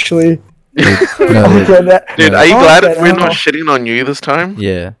him actually. No, Okay, that- Dude, Yeah. are you glad Okay, if we're now. not shitting on you this time?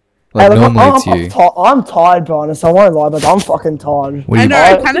 yeah. Hey, Like look, normally it's you. I'm tired, bro. Honest, I won't lie, but I'm fucking tired. What do I you? know.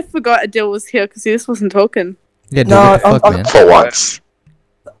 I kind of forgot Adil was here because he just wasn't talking. Yeah, dude, No, what the fuck, I'm- man? For once.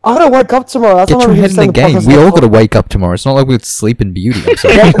 I gotta wake up tomorrow. That's Get why your I'm head in the saying game. podcast We all is- gotta wake up tomorrow. It's not like we sleep in beauty. I'm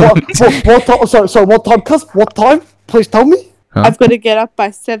sorry. what time? So what time? Cuz what time? Please tell me. Huh? I've got to get up by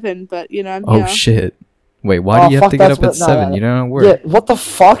 7, but I'm Oh here. shit! Wait, why Oh, do you have fuck, to get that's up at what- no, 7? no. You don't work. Yeah. What the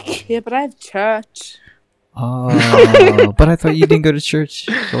fuck? Yeah, but I have church. Oh, but I thought you didn't go to church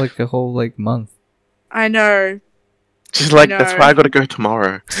for like a whole month. I know. She's like, I that's know. why I gotta go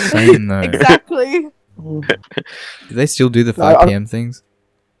tomorrow. Same though. Exactly. Do they still do the No, 5 I'm- p.m. things?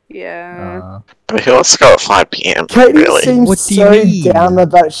 Yeah. I mean, who wants to go at 5 p.m.? Katie Really? seems What do you so mean? down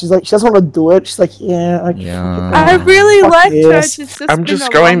about it. She's like, she doesn't want to do it. She's like, yeah. I Yeah. I really Fuck like yes. church. It's just I'm been just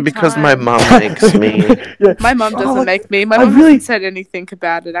a going long because my time. mum makes me. Yeah. My mum doesn't Oh, make me. My I mum really- hasn't said anything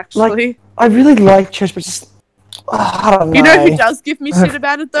about it, actually. I really like church, but just I don't know. You know who does give me shit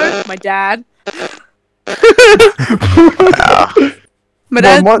about it, though? My dad. Wow. My Mum,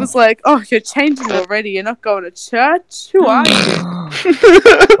 dad what- was like, oh, you're changing already. You're not going to church? Who are you?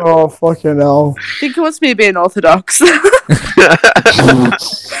 Oh fucking hell! I think he wants me to be an Orthodox.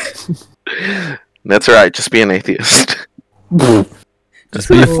 That's alright, just be an atheist. Just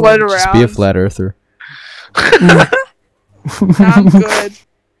gonna float around. Just be a flat earther. No, I'm good.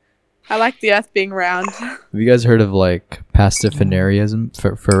 I like the earth being round. Have you guys heard of pastafarianism?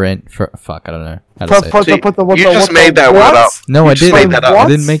 Fuck, I don't know how to Put, say it. put, See, the, put the, what you the, just what made the, that what? word up. No, You I just didn't. made that up. I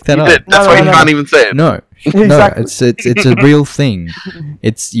didn't make that You up. did. That's No, why no, you no. can't even say it. No, no, Exactly. it's a real thing.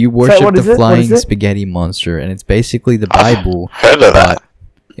 It's you worship what is the it? What flying is it? spaghetti monster, and it's basically the Bible, Heard of that? but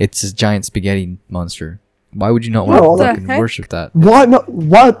it's a giant spaghetti monster. Why would you not What want the to fucking heck? worship that? Why not?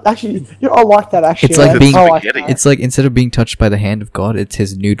 What actually? I like that actually. It's like man. being- I like spaghetti. that. It's like instead of being touched by the hand of God, it's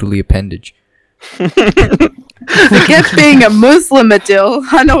his noodly appendage. Forget being a Muslim, Adil.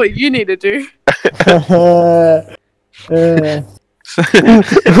 I know what you need to do. We're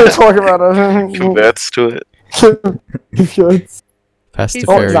talking about it. Converts to it. He's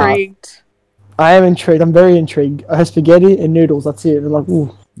Pastafarian. intrigued. I am intrigued. I'm very intrigued. I have spaghetti and noodles. That's it. I'm like,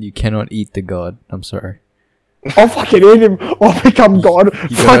 ooh, You cannot eat the God. I'm sorry. I'll fucking eat him. I'll become God.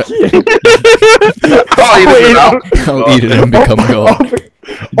 You Fuck gotta- you. Oh, you did it now. I'll eat it and become God. I'll you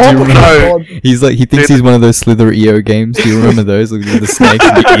become remember- God. He thinks he's one of those Slither EO games. Do you remember those? Like the snakes,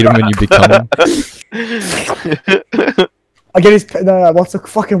 and you eat them and you become them. I get his. No, what's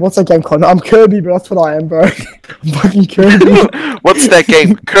that game called? No, I'm Kirby, bro. That's what I am, bro. I'm fucking Kirby. What's that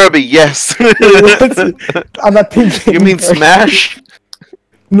game? Kirby, yes. I'm that pink. You mean bro. Smash?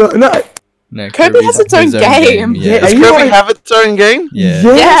 No. No, Kirby has its own game. Yeah. Does Are you Kirby like- have its own game? Yeah.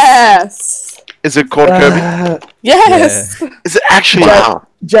 Yes. Is it called Kirby? Yes. Is it actually? Wow.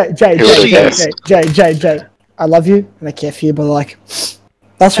 Jay, Jeez. I love you and I care for you, but like,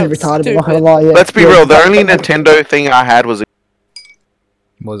 that's really That's retarded. I'm not gonna stupid. lie. Yeah. Let's be Yeah, real. The that- only that- Nintendo thing I had was a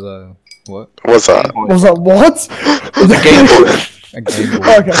Was what? What's Game that? Boy. Was that what? Game Boy. A Game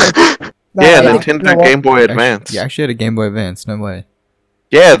Boy. Okay. No, Yeah, no, Nintendo no, what? Game Boy Advance. You actually had a Game Boy Advance. No way.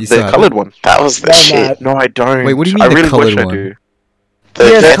 Yeah, You the still have colored it? one. That was the No, shit. No, I don't. Wait, what do you I mean the really colored wish one? I do. The Yeah,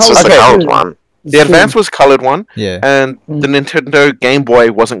 the Advance was the colour- colored okay. one. The Advance was colored one, Yeah. and the Nintendo Game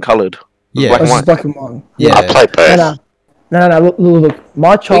Boy wasn't colored. Yeah. black and This is white. black and white. Yeah. I played both. No. Look.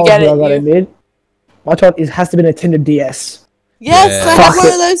 My child get who I it, got you- admit, my child has to be Nintendo DS. Yes, Yeah. I have Fuck one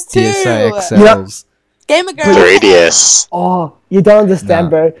it. of those too. DSi XLs. Gamer girl. 3DS. Oh, you don't understand, Nah.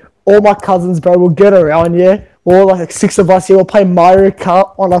 bro. All my cousins, bro, will get around, yeah. All like 6 of us here will play Mario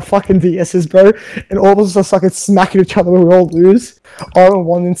Kart on our fucking DSs, bro. And all of us just fucking smacking each other when we all lose. I remember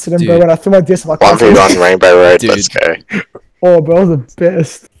one incident, bro, Dude. when I threw my DS at my 1v1 cousin. Rainbow Road, Dude. let's go. Oh, bro, the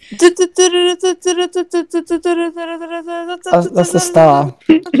best. That's the star.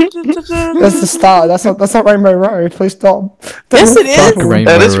 That's the star. That's not Rainbow Road. Please stop. Yes, it is. Fuck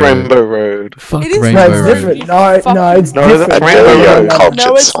Rainbow That is Road. Rainbow Road. Fuck It is Rainbow No, it's Road. different. No, it's No, different. that's I Rainbow know your Road. culture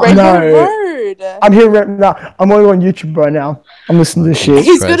No, it's song. Rainbow No. Road. I'm here right now. I'm only on YouTube right now. I'm listening to this shit.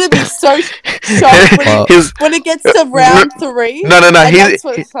 He's Christ. gonna be so shocked Well, when it gets to round 3. No, and he- that's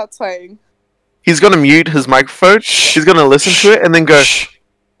what it starts playing. He's gonna mute his microphone. He's gonna listen to it and then go,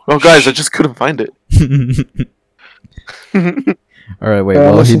 "Well, guys, I just couldn't find it." Alright, wait, Yeah,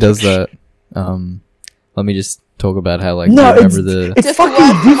 while he listen. does that, let me just talk about how, like, No, you remember it's- the... It's Just a fucking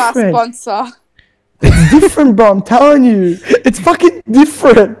word from our different. sponsor. It's different, bro. I'm telling you. It's fucking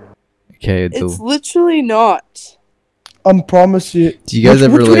different. Okay, It's literally not. I promise you. Do you guys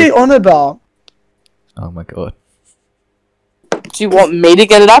ever, what are you like... on about? Oh my god. Do you want me to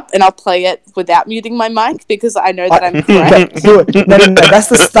get it up and I'll play it without muting my mic because I know that I'm correct? Do it. No, that's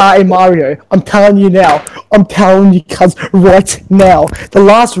the star in Mario. I'm telling you now. I'm telling you, cuz, right now. The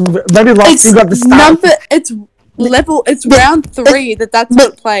last, maybe last It's you got the star. it's level, it's round 3 that's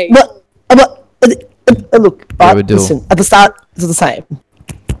what played. Look, Yeah, right, but do. listen. At the start, it's the same.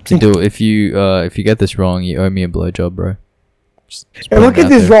 Do if you get this wrong, you owe me a blowjob, bro. Just If I putting it get out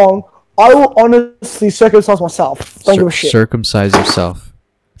this there. wrong, I will honestly circumcise myself. Don't give a shit. Circumcise yourself.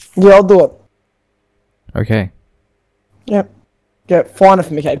 Yeah, I'll do it. Okay. Yeah, fine it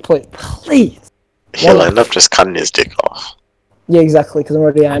for me, Kate, please. Please. He'll end up just cutting his dick off. Yeah, exactly, because I'm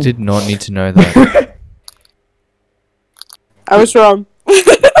already I am. did not need to know that. I was wrong.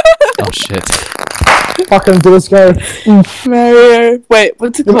 Oh shit. Fucking do this, go. Mario. Wait,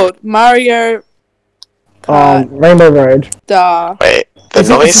 what's it called? Mario. Rainbow Road. Star. Wait, the It's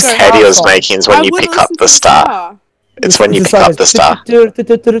a- noise it's a Katie was song. making is when I you would pick listen up to the star. It's when you It's pick a up the star.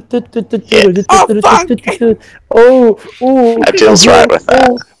 Oh, oh. Adil's right with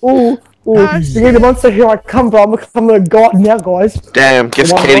that. Oh. Spaghetti Monster, here I come, bro. I'm gonna go out now, guys. Damn, guess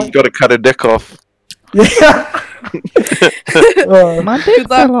Come on, Katie boy. got to cut her dick off. Yeah. My Good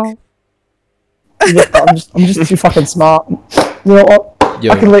luck. I'm just too fucking smart. You know what?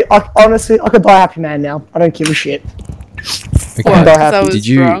 Yo, Honestly, I could die a happy man now. I don't give a shit. okay. What? Because I happy. was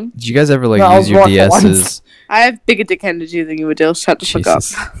Did wrong. you guys ever like No, I use was your right for once. DSs? I have bigger dick energy than you, Adele. Shut the fuck up.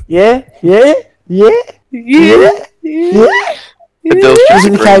 Jesus. Yeah. Yeah. Adele's just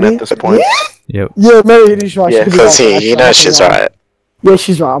Yeah. agreeing at this point. Yep. Yeah, maybe it is right. Yeah, She could be Because right, he actually. knows she's right. Yeah,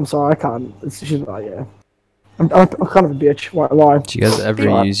 she's right. I'm sorry, I can't. She's right. Yeah, I'm kind of a bitch. Won't lie. Do you guys ever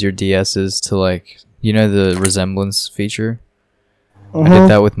Right. use your DSs to like, you know, the resemblance feature? I Mhm. did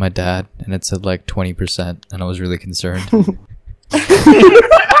that with my dad, and it said like 20%, and I was really concerned.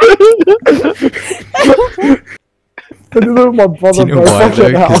 I did it with my brother, Do you know bro. why Fuck though?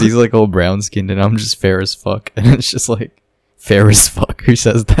 it now. Because he's like all brown skinned, and I'm just fair as fuck, and it's just like fair as fuck. Who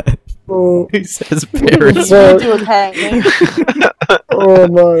says that? Oh, Who says fair as You Yeah. do apparently. oh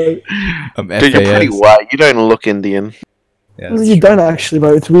no. I'm Dude, you're pretty FAS. white. You don't look Indian. Yeah, that's You true. don't actually,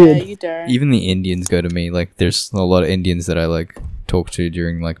 bro. It's Yeah, weird. you don't. Even the Indians go to me. Like, there's a lot of Indians that I like talk to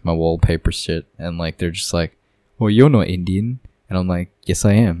during like my wallpaper shit, and like they're just like, "Well, you're not Indian," and I'm like, "Yes,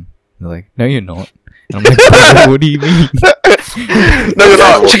 I am." And they're like, "No, you're not." And I'm like, "Bro, "What do you mean?" No, you're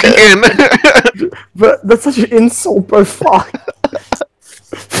not. Okay. Chicken. But that's such an insult, bro. Fuck.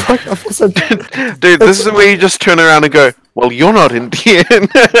 Fuck. I feel so. Dude, this is where you just turn around and go, "Well, you're not Indian."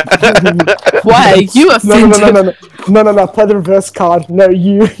 Why are you No, offended? no. Play the reverse card. No,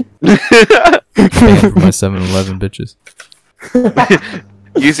 you. Paying for my 7-Eleven bitches.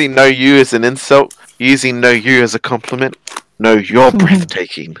 Using no you as an insult, using no you as a compliment. No, you're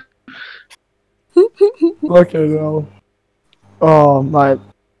breathtaking. Okay, no. Oh, mate.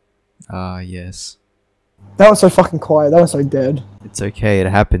 Ah, yes. That was so fucking quiet. That was so dead. It's okay. It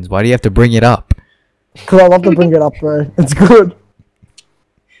happens. Why do you have to bring it up? Because I love to bring it up, bro. It's good.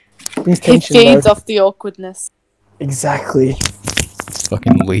 Brings He tension, feeds bro. off the awkwardness. Exactly.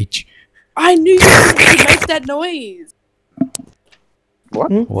 Fucking leech. I knew you were going to make that noise. What?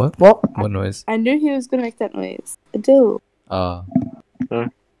 What? What noise? I knew he was going to make that noise. Adele. Ah.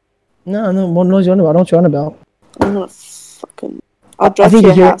 No. What noise you on about? I don't know what you're on about. I'm gonna fucking. I'll drive think to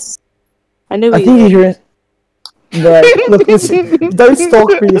you your hear- house. I know I where think you you're live. hearing. Right. Look, listen. Don't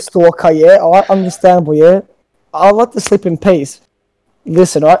stalk me, you stalker, yeah? Alright, understandable, yeah? I'll let to sleep in peace.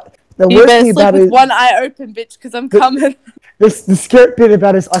 Listen, alright? The You worst better thing sleep about it with is. one eye open, bitch, because I'm coming. The scary bit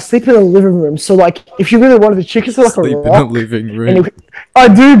about it is I sleep in the living room, so like, if you really wanted the chickens are like Sleep a in the rock. living room. And I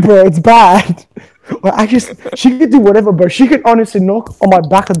do, bro. It's bad. Well, I just she could do whatever, bro. She could honestly knock on my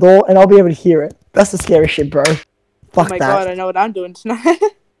back door, and I'll be able to hear it. That's the scary shit, bro. Oh Fuck my that. god, I know what I'm doing tonight.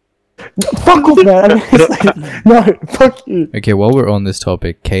 Fuck off, man. No, fuck you. Okay, while we're on this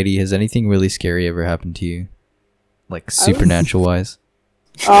topic, Katie, has anything really scary ever happened to you? Like supernatural wise?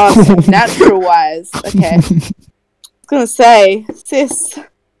 Oh, natural wise. Okay. I was gonna say, sis,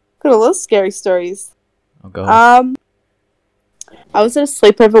 got a lot of scary stories. Oh god. I was at a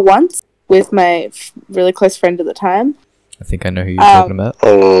sleepover once with my really close friend at the time. I think I know who you're talking about.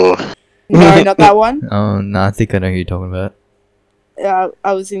 Oh. No, not that one. Oh, no, I think I know who you're talking about.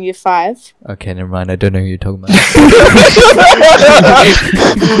 I was in year 5. Okay, never mind. I don't know who you're talking about. Wait,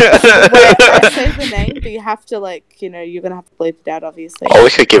 I say the name, but you have to, like, you're gonna have to bleep it out, obviously. Oh, we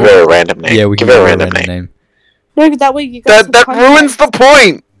could give her a random name. Yeah, we can give her a give random name. No, but that way you guys That ruins the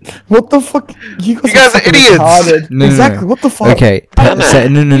point. What the fuck? You guys are fucking idiots. retarded. No, no, Exactly. no. What the fuck? Okay, no.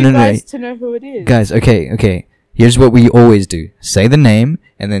 guys to know who it is. Guys, okay. Here's what we always do. Say the name,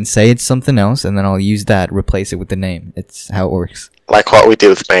 and then say it's something else, and then I'll use that, replace it with the name. It's how it works. Like what we do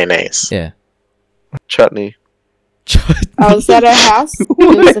with mayonnaise. Yeah. Chutney. I was at her house. It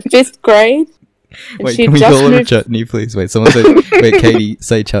was the 5th grade. And Wait, she can we just call her moved. Chutney, please? Wait, someone say... Wait, Katie,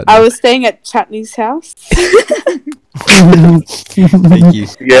 say Chutney. I was staying at Chutney's house. Thank you.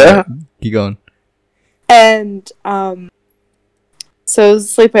 Yeah. Keep going. And so it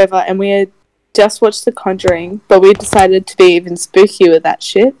was a sleepover, and we had just watched The Conjuring, but we decided to be even spookier with that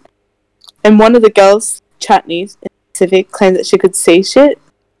shit. And one of the girls, Chutney in specific, claimed that she could see shit.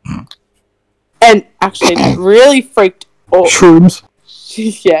 And actually, that really freaked out. Shrooms.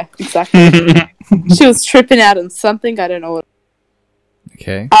 Yeah, exactly. She was tripping out on something, I don't know what.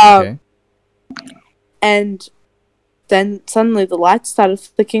 Okay. And then suddenly the lights started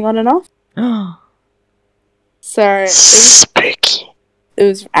flicking on and off. So Spooky. it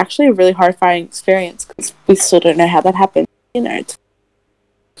was actually a really horrifying experience because we still don't know how that happened. It's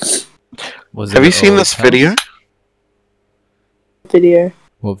Was Have it you seen old this house? video? video.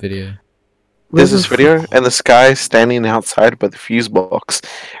 What video? There's this video, and this guy is standing outside by the fuse box,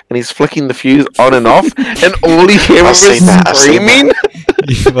 and he's flicking the fuse on and off, and all he hears I've is seen that, I've seen screaming.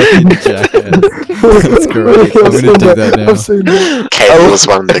 You fucking jackass. That's great. I'm gonna do that now. I've seen that. Katie was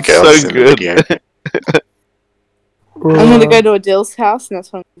one of the girls So in good. the video. I'm gonna go to Adil's house, and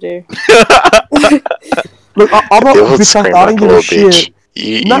that's what I'm gonna do. Look, I'm not. You would Because scream I like don't a give a little shit. bitch.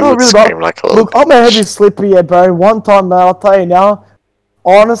 You No, would really, scream like a little Look, I'm a heavy sleeper, yeah, bro. One time, man, I'll tell you now.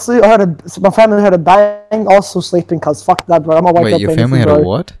 Honestly, my family heard a bang. I was still sleeping because fuck that, bro. I'm gonna wake Wait, up. your anything, family had bro. a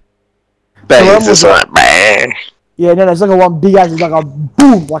what? bang. So It's just like bang. Yeah, no, it's like a one big ass, like a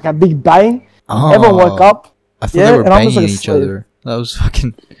boom, like a big bang. Oh, Everyone woke up. I thought Yeah, they were and I was banging like each asleep. other. That was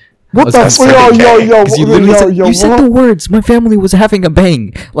fucking... What was the that's fuck? Yo, so yo, gay. yo, Because you literally said, you said what? the words. My family was having a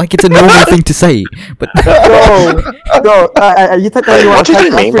bang. Like it's a normal thing to say. But Yo, you take that Wait, you want what to did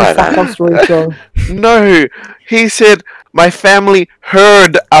take he mean by fucked that? up story, so. No, he said my family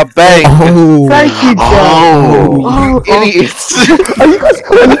heard a bang. oh, Thank you, Joe. Oh. Idiots. Are you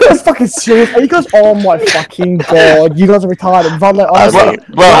guys fucking serious? Are you guys? Oh my fucking god! You guys are retarded. Vale, honestly,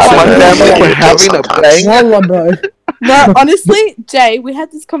 Well, my family were having a bang. Wallah, bro. No, honestly, Jay, we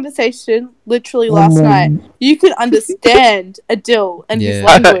had this conversation literally last night. You could understand Adil and his Yeah.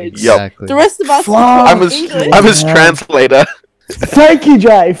 language. Yup. exactly. The rest of us Fuck. I'm spoke his, English. I'm his Yeah. translator. Thank you,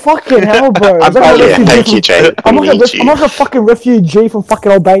 Jay. Fucking hell, bro. I'm Oh yeah, refugee thank from- you, Jay. I'm We like, need I'm you. like a fucking refugee from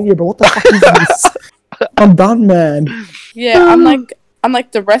fucking Albania, bro. What the fuck is this? I'm done, man. Yeah, I'm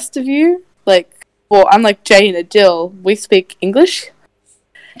like the rest of you. Like, well, unlike Jay and Adil, we speak English.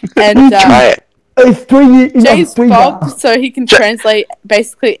 And Try it. It's 3 years. Jay's 3 Bob, years. so he can translate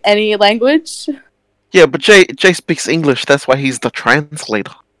basically any language. Yeah, but Jay speaks English. That's why he's the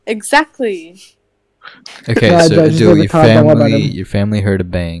translator. Exactly. Okay, Nah, so Joe, just Adil, leave the card, don't worry about him. your family heard a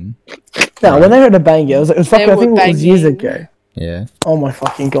bang. No, when they heard a bang, it was fucking. They I think were it was years banging. ago. Yeah. Oh my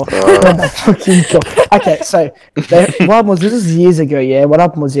fucking god. Oh my fucking god. Okay, so what happened was this is years ago. Yeah, what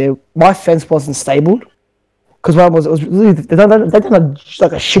happened was my fence wasn't stable. Because what happened was it was really they done like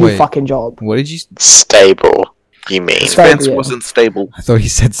a shitty Wait. fucking job. What did you... Stable. You mean? Stable. Fence yeah. wasn't stable. I thought he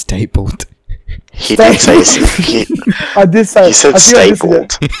said stapled. He did say. I did say. He said I did listen,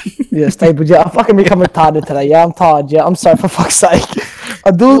 stapled. Yeah, stapled. Yeah, I fucking become retarded today. Yeah, I'm tired. Yeah, I'm sorry for fuck's sake.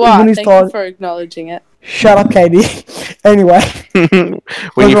 I do Wow, when he's thank you tired. for acknowledging it. Shut up, Katie. Anyway, When you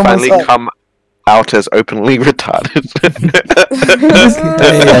Everyone finally was like- come out as openly retarded.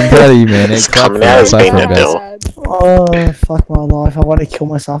 Hey, I'm proud of you, man. It's Hey, clap coming for out him, as clap being for a him, guys. bill. oh fuck my life. I want to kill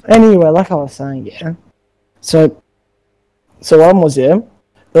myself. Anyway, like I was saying, yeah. So what was there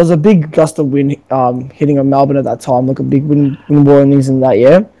was a big gust of wind hitting on Melbourne at that time, like a big wind warnings and that,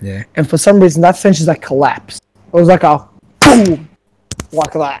 yeah. Yeah. And for some reason, that fence just like collapsed. It was like a boom,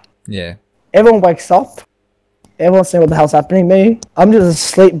 like that. Yeah. Everyone wakes up. everyone's saying what the hell's happening. Me, I'm just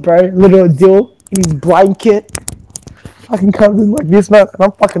asleep, bro. Little deal in his blanket. Fucking covered in like this, man. And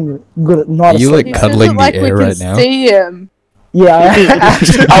I'm fucking good at night. Are you, asleep. like, He cuddling says it like the we air can right now? see him. Yeah,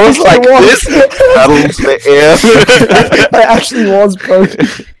 I was like, this cuddles the air. I actually was, bro.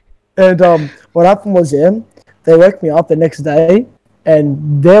 And what happened was, they woke me up the next day,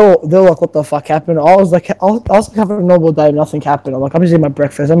 and they were like, "What the fuck happened?" I was like having a normal day, nothing happened. I'm like, I'm just eating my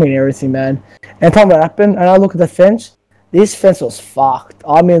breakfast, I'm eating everything, man. And time what happened, and I look at the fence. This fence was fucked.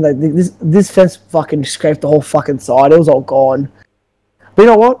 I mean, like this fence fucking scraped the whole fucking side. It was all gone. But you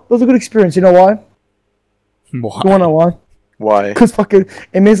know what? It was a good experience. You know why? You wanna know why? Why? Because fucking,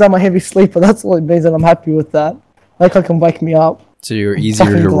 it means I'm a heavy sleeper. That's all it means, and I'm happy with that. Like, I can wake me up. So you're I'm easier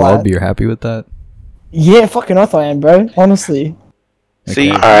fucking to glad. rob. You're happy with that? Yeah, fucking oath I am, bro. Honestly.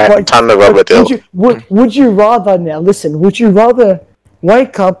 See, Alright, Like, time to rub a deal. Would you rather, now listen, would you rather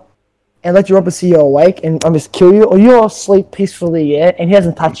wake up and let your robber see you awake and just kill you, or you're asleep peacefully, yeah, and he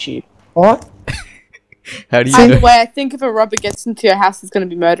hasn't touched you? Alright? How do you Either know? way, I think if a robber gets into your house, he's going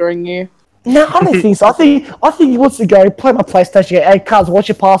to be murdering you. No, I don't think so. I think he wants to go play my PlayStation. Hey, cuz, what's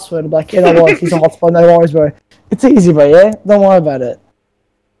your password? I'm like, yeah, no worries. He's a hotspot. No worries, bro. It's easy, bro. Yeah, don't worry about it.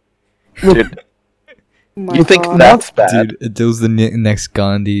 dude, Oh my you think God. that's bad? Dude, Adil's the next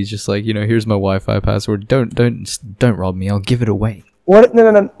Gandhi. He's just like, here's my Wi-Fi password. Don't rob me. I'll give it away. What? No,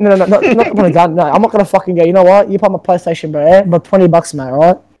 not gonna go. No, I'm not gonna fucking go. You know what? You put my PlayStation, bro. Yeah, but $20, mate.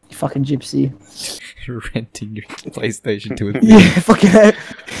 Alright? You fucking gypsy. You're renting your PlayStation to a thief. Yeah, fucking.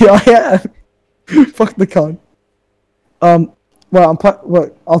 Yeah, I am. Fuck the con. Well, I'll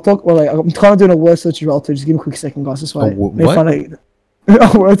talk. Well, like, I'm kind of doing a word search as well too. Just give me a quick second, guys. This way. what?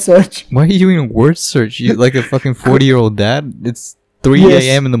 A word search. Why are you doing a word search? You like a fucking 40-year-old dad? It's 3 Yes.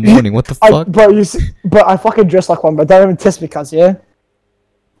 a.m. in the morning. What the fuck? But I fucking dress like one, but don't even test me, cuz, yeah?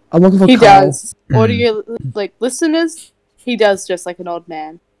 I'm looking for He Carl. does. Audio, like, listeners, he does just like an old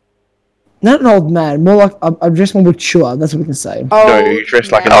man. Not an old man, more like I'm dressed more mature. That's what we can say. Old you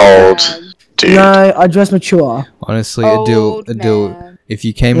dress like an man. old dude. No, I dress mature. Honestly, Old Adil, man. if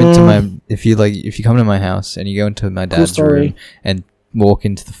you came into if you come to my house and you go into my dad's story. room and walk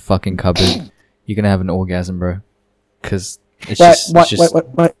into the fucking cupboard, you're gonna have an orgasm, bro. Cause it's just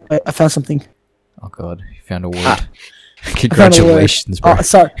Wait, I found something. oh god, you found a word. I found a word. Congratulations, bro.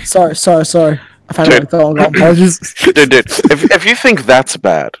 Sorry. I found Dude. it. Go on, apologies. Dude, if you think that's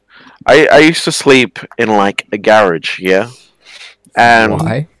bad, I used to sleep in like a garage, yeah, and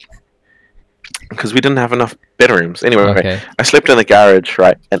Why? because we didn't have enough bedrooms. Anyway, Okay. I slept in the garage,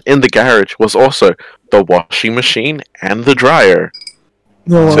 right, and in the garage was also the washing machine and the dryer.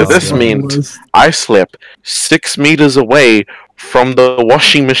 No, So it's this not means worse. I slept 6 meters away from the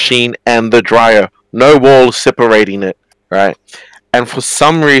washing machine and the dryer. No walls separating it, right? And for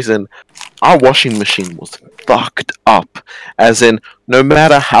some reason, our washing machine was fucked up. As in, no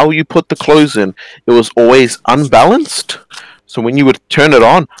matter how you put the clothes in, it was always unbalanced. So when you would turn it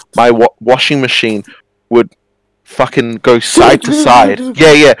on, my washing machine would fucking go side to side.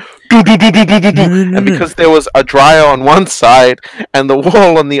 Yeah. And because there was a dryer on one side and the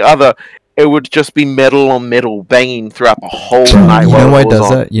wall on the other, it would just be metal on metal banging throughout the whole night. You while know why it it was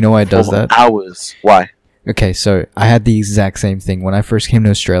does on that? You know why it does for that? Hours. Why? Okay, so I had the exact same thing when I first came to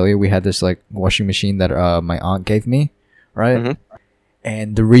Australia. We had this like washing machine that my aunt gave me, right? Mhm.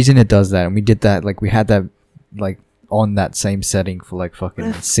 And the reason it does that, and we did that, like we had that like on that same setting for like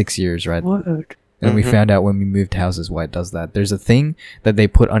fucking 6 years, right? And we Mhm. found out when we moved houses why it does that. There's a thing that they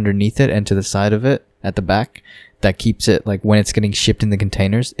put underneath it and to the side of it at the back that keeps it like when it's getting shipped in the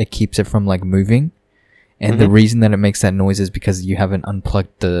containers, it keeps it from like moving. And the reason that it makes that noise is because you haven't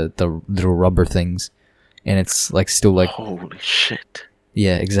unplugged the little rubber things, and it's like still like Holy shit.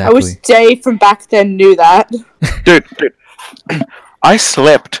 yeah, I exactly. wish Dave from back then knew that. Dude. I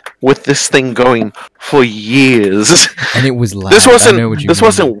slept with this thing going for years. And it was loud. This I wasn't. know what you This mean.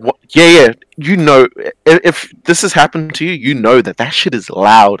 wasn't. Yeah. You know, if this has happened to you, you know that shit is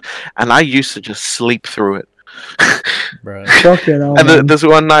loud. And I used to just sleep through it. Bruh. Fucking hell, And man. this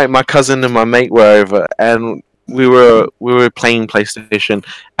one night, my cousin and my mate were over, and we were playing PlayStation,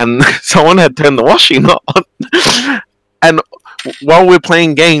 and someone had turned the washing on. And while we're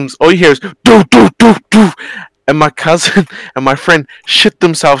playing games, all you hear is do do do do. And my cousin and my friend shit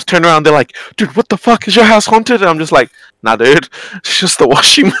themselves, turn around, they're like, dude, what the fuck? Is your house haunted? And I'm just like, nah, dude, it's just the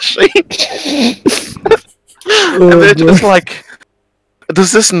washing machine. And they're just like,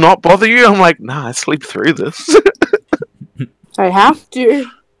 does this not bother you? I'm like, nah, I sleep through this. I have to.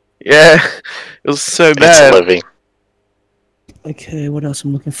 Yeah, it was so It's bad. living. Okay, what else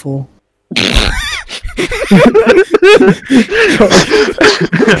I'm looking for?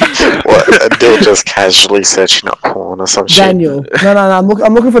 What? Adil just casually searching up porn or some shit. Daniel. No. I'm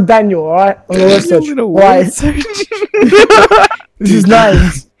looking for Daniel. All right. I'm gonna search. Why? This is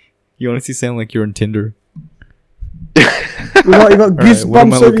names. You honestly sound like you're on Tinder. You got what am I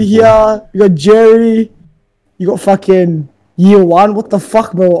Goosebumps over looking here. You got Jerry. You got fucking Year One. What the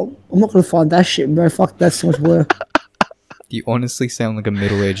fuck, bro? I'm not gonna find that shit, bro. Fuck, that's so much work. You honestly sound like a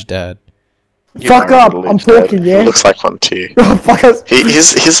middle-aged dad. You Fuck are up, middle-aged I'm dad. talking, He yeah? looks like one too. Fuck us.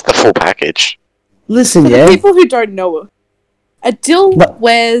 He's the full package. Listen, For the yeah. people who don't know, Adil But-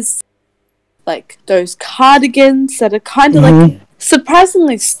 wears like those cardigans that are kind of Mm-hmm. like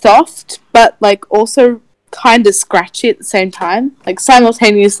surprisingly soft, but like also kind of scratchy at the same time, like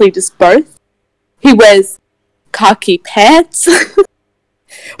simultaneously just both. He wears khaki pants.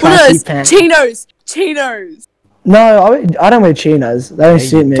 What are Khaki those? pants. Chinos. No, I don't wear chinos. They don't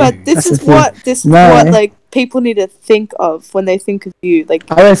suit me. But this That's is the thing. what No. like people need to think of when they think of you. Like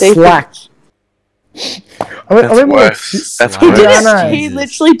I wear they slack. That's worse. That's He He, worse. Yeah, I didn't, know. he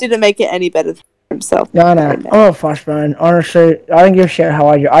literally didn't make it any better for himself. No, I'm a fush, man. Honestly, I don't give a shit how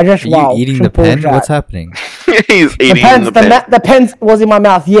I do. I just Are you wow. eating the simple as pen? that. What's happening? He's The eating pen, the pen. the pen was in my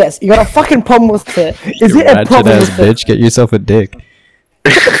mouth. Yes, you got a fucking problem with it. Is You it a ratchet problem ass with it? bitch, get yourself a dick.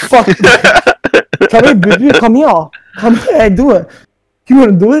 Fuck. Come here, baby. Come here. Come here. Do it. You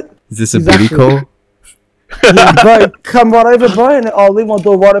wanna do it? Is this a Exactly. booty call? Yeah, bro, come right over, bro, and I'll leave my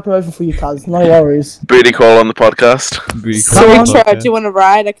door right open for you, cuz. No worries. Booty call on the podcast. Booty So call. I'm Retro, Okay. do you want to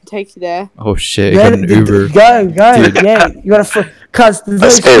ride? I can take you there. Oh shit, Yeah, got an Uber. Go, Dude. yeah. You gotta, cuz.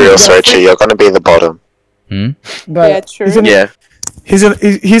 Let's be real, Sochi. You're gonna be the bottom. Bro, Yeah, true. Yeah. He's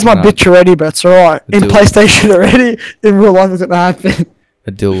my Nah. bitch already, but it's alright. In Dude. PlayStation already, in real life it's gonna happen.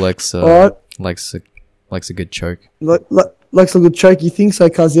 Adil likes Alright. likes a good choke. Likes a good choke, you think so,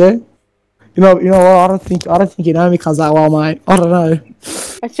 cuz, yeah? You know what, I don't think you know me, cuz, that well, mate. I don't know.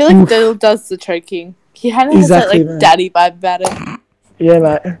 I feel like Diddle does the choking. He kind of Exactly, has that man. like daddy vibe about it. Yeah,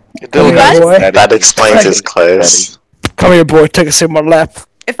 mate. Dylan guys- has boy. daddy. That explains his clothes. Come here, boy, take a seat on my lap.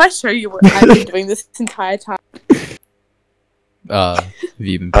 If I show you what I've been doing this entire time, Have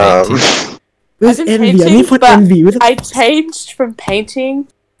you been painting? Where's I've been Envy? I need to painting, find but Envy. Where the I changed from painting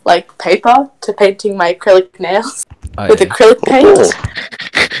like paper to painting my acrylic nails Oh, with yeah. acrylic paint. Ooh.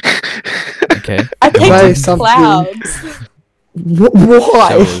 Okay. I Say painted something. clouds. Why?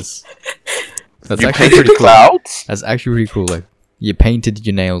 Show us. That's You actually painted pretty cool. clouds? That's actually pretty cool. Like you painted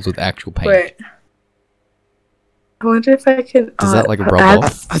your nails with actual paint. Wait. I wonder if I can. Does that like rub add-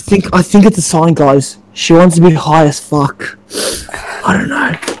 off? I think it's a sign, guys. She wants to be high as fuck. I don't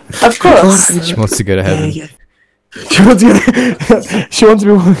know. Of course. She wants to go to heaven. Yeah. She wants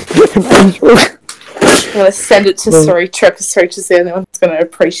to be an angel. I'm gonna send it to Well- Sorry Trip. Sorry is the only one who's gonna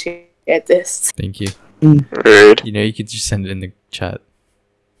appreciate this. Thank you. Rude. You know, you could just send it in the chat.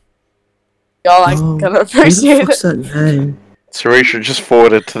 Y'all are Oh, gonna Who the appreciate fuck's it. that name? Sarisha just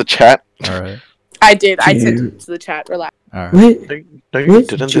forwarded to the chat. All right. I did. I sent Dude. it to the chat. Relax. All right. Wait, No, you Where's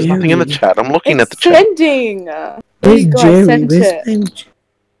didn't. There's nothing in the Jerry? chat. I'm looking at It's the chat. trending. There where's you go. I Jerry? sent Where's it. name?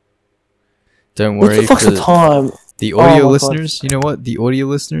 Don't What worry the fuck's for the time? the Oh audio my God. listeners. You know what? The audio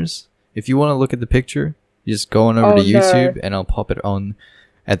listeners. If you want to look at the picture, you just go on over Oh, to no. YouTube, and I'll pop it on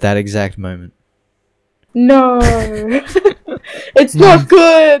at that exact moment. No, it's not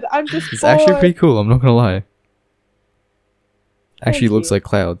good. I'm just. It's actually bored. pretty cool. I'm not gonna lie. Actually, Thank looks you. like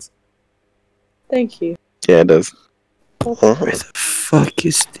clouds. Thank you. Yeah, it does. Where the fuck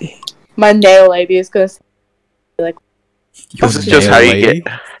is the? My nail lady is gonna. Your This is just nail how you lady?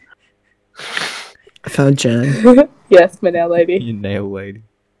 get. I found Jan. Yes, my nail lady. Your nail lady.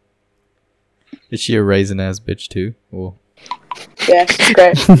 Is she a raisin ass bitch too? Or Yeah, she's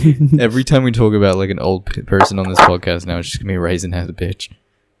great. every time we talk about like an old person on this podcast now, it's just gonna be a raisin ass bitch.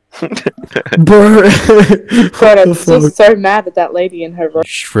 Bro. God, I'm What the still fuck? so mad at that lady in her room. You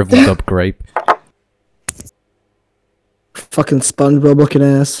shriveled up grape. Fucking SpongeBob looking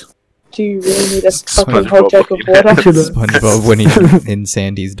ass. Do you really need a fucking SpongeBob whole jug of looking water? SpongeBob when he's in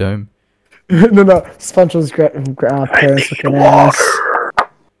Sandy's dome. no, SpongeBob's parents looking ass.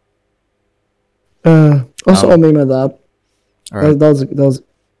 Also, Oh. I'll meme of that. Alright, That was. do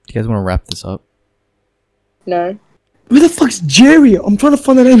you guys want to wrap this up? No. Where the fuck's Jerry? I'm trying to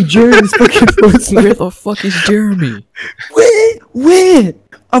find the name Jerry in this fucking voice. Where the fuck is Jeremy? Where?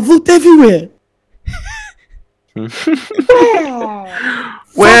 I've looked everywhere. Where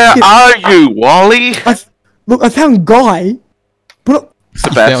Fuck it. are you, Wally? Look, I found Guy. But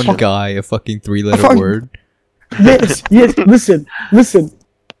Sebastian. Found guy, a fucking I three-letter found- word. yes, listen.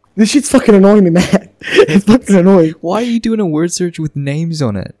 This shit's fucking annoying me, man. It's fucking annoying. Why are you doing a word search with names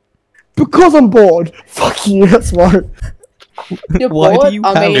on it? Because I'm bored. Fuck you. That's why. You're Why bored? do you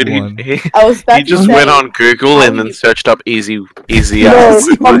I have mean, Dude, one? I was about he to just say, went on Google how and then you- searched up easy No, ass.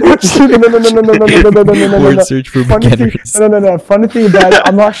 I'm not. No. Word search for Funny thing, beginners. no. Funny thing about it,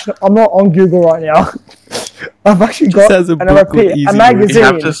 I'm not on Google right now. I've actually Just got has a and I book with repeat, easy a words. You magazine.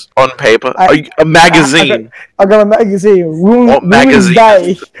 have this on paper. I- A magazine. I got a magazine. What Women's magazine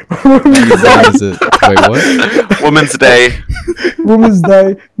Day. Women's What Day. is it? Wait, what? Women's Day. Women's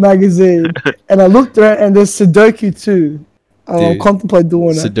Day magazine. And I looked around and there's Sudoku too. I'll Dude, contemplate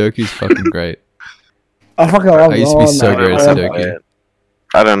doing it. Sudoku's fucking great. I fucking love I it. used to be Oh, so no. great at I don't know how to Sudoku. play it.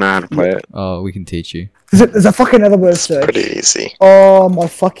 I don't know how to play it. Oh, we can teach you. There's a fucking other word search. Pretty easy. Oh my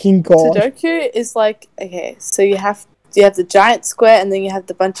fucking god. Sudoku is like, okay, so you have the giant square and then you have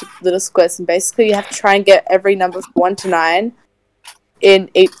the bunch of little squares, and basically you have to try and get every number from 1 to 9 in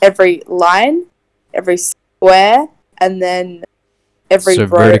every line, every square, and then every So row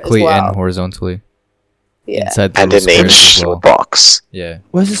vertically as well. and horizontally. Yeah. Inside the And little in squares each as well. box Yeah.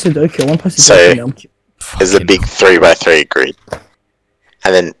 Where's the Sudoku? I want to play So- Sudoku now. is a Fucking big 3x3 grid.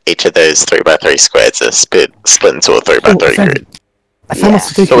 And then each of those 3x3 squares are split into a 3x3 grid. I found my Yeah.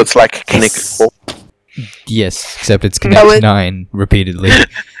 Sudoku. So it's like Connect Yes. 4. Yes, except it's No, connect it- 9 repeatedly.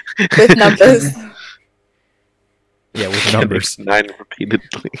 With numbers. Yeah, with numbers. 9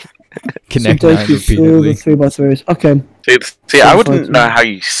 repeatedly. Connect 9 Sudoku through repeatedly. the 3x3s. Okay. See, I wouldn't know how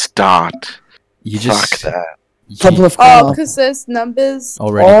you start. You Fuck just that. Top left Oh, corner. because there's numbers.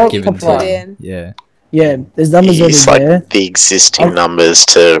 already all given top to right. you. Yeah. Yeah, there's numbers already Use like there. the existing Oh. numbers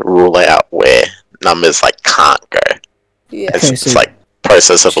to rule out where numbers like can't go. Yeah. It's, Okay, it's so- like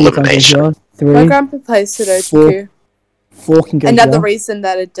process of Two can't go elimination. here. My 3, grandpa plays Sudoku. 4 can go Another here. reason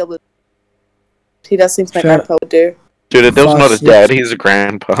that it did he does things my Sure. grandpa would do. Dude, Adele's not a 5, dad, he's a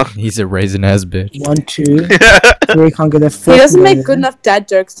grandpa. He's a raisin ass bitch. 1, 2, 3 can't go there. 4 He doesn't can go make there. good enough dad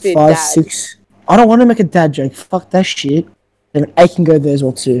jokes to be a 5, dad. 6. I don't want to make a dad joke. Fuck that shit. Then 8 can go there as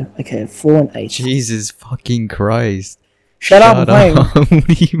well too. Okay, 4 and 8. Jesus fucking Christ. Shut up, I'm playing. what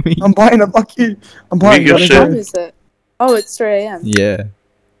do you mean? I'm buying a fuck you. I'm buying your gotta shit. What go. time is it? Oh, it's 3 a.m. Yeah.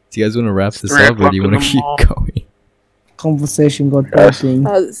 Do you guys want to wrap It's this 3 up or do you want o'clock to in keep the going? Conversation got Yes. buzzing.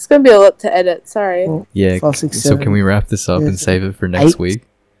 It's gonna be a lot to edit. Sorry. Well, Yeah. 5, 6, So 7. can we wrap this up and Yes. save it for next 8. week?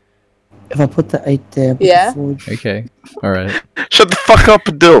 If I put the 8 there, put Yeah. the 4. Okay. Alright. Shut the fuck up,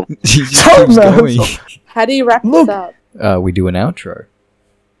 Adele. He just Stop, keeps man. going. How do you wrap Look. this up? We do an outro.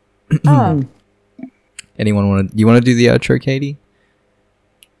 Oh, Anyone want to? You want to do the outro, Katie?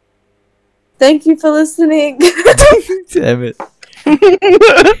 thank you for listening. Damn it.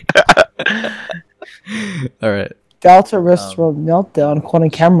 All right. Delta Restaurant Meltdown, Quantum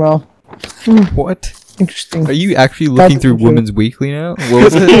Camera. What? Interesting. Are you actually looking through computer. Women's Weekly now? What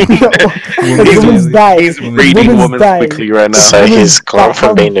was it? It's Women's Day. He's It's reading Women's Woman's Day. Weekly right now. So he's gone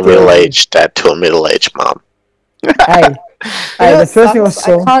from being a Women's Day. middle-aged dad to a middle-aged mom. Hey, You hey, know the what first thing I sucks?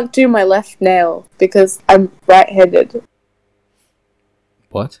 saw. I can't do my left nail because I'm right-handed.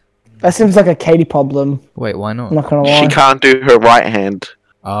 What? That seems like a Katie problem. Wait, why not? I'm not gonna She lie. can't do her right hand.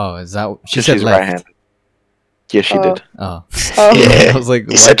 Oh, is that? She Because said she's left. right-handed. Yes, she Oh. did. Oh. Oh. Yeah. I was like, You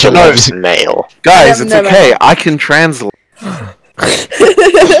why said your can't I- left's nail. Guys, No, it's no, no. okay. I can translate.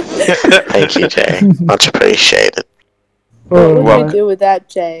 Thank you, Jay. Much appreciated. Oh, What Well- do we do without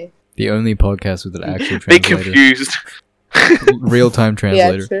Jay? The only podcast with an actual Be translator, confused. real-time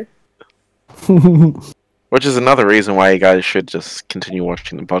translator. Yeah, true. Which is another reason why you guys should just continue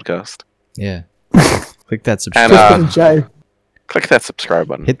watching the podcast. Yeah. Click that subscribe. And, Jay. Click that subscribe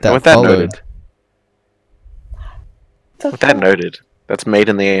button. Hit And that with that follow. noted, with that noted, that's Made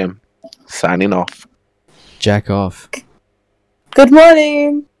in the AM. Signing off. Jack off. Good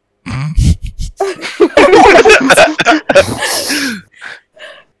morning.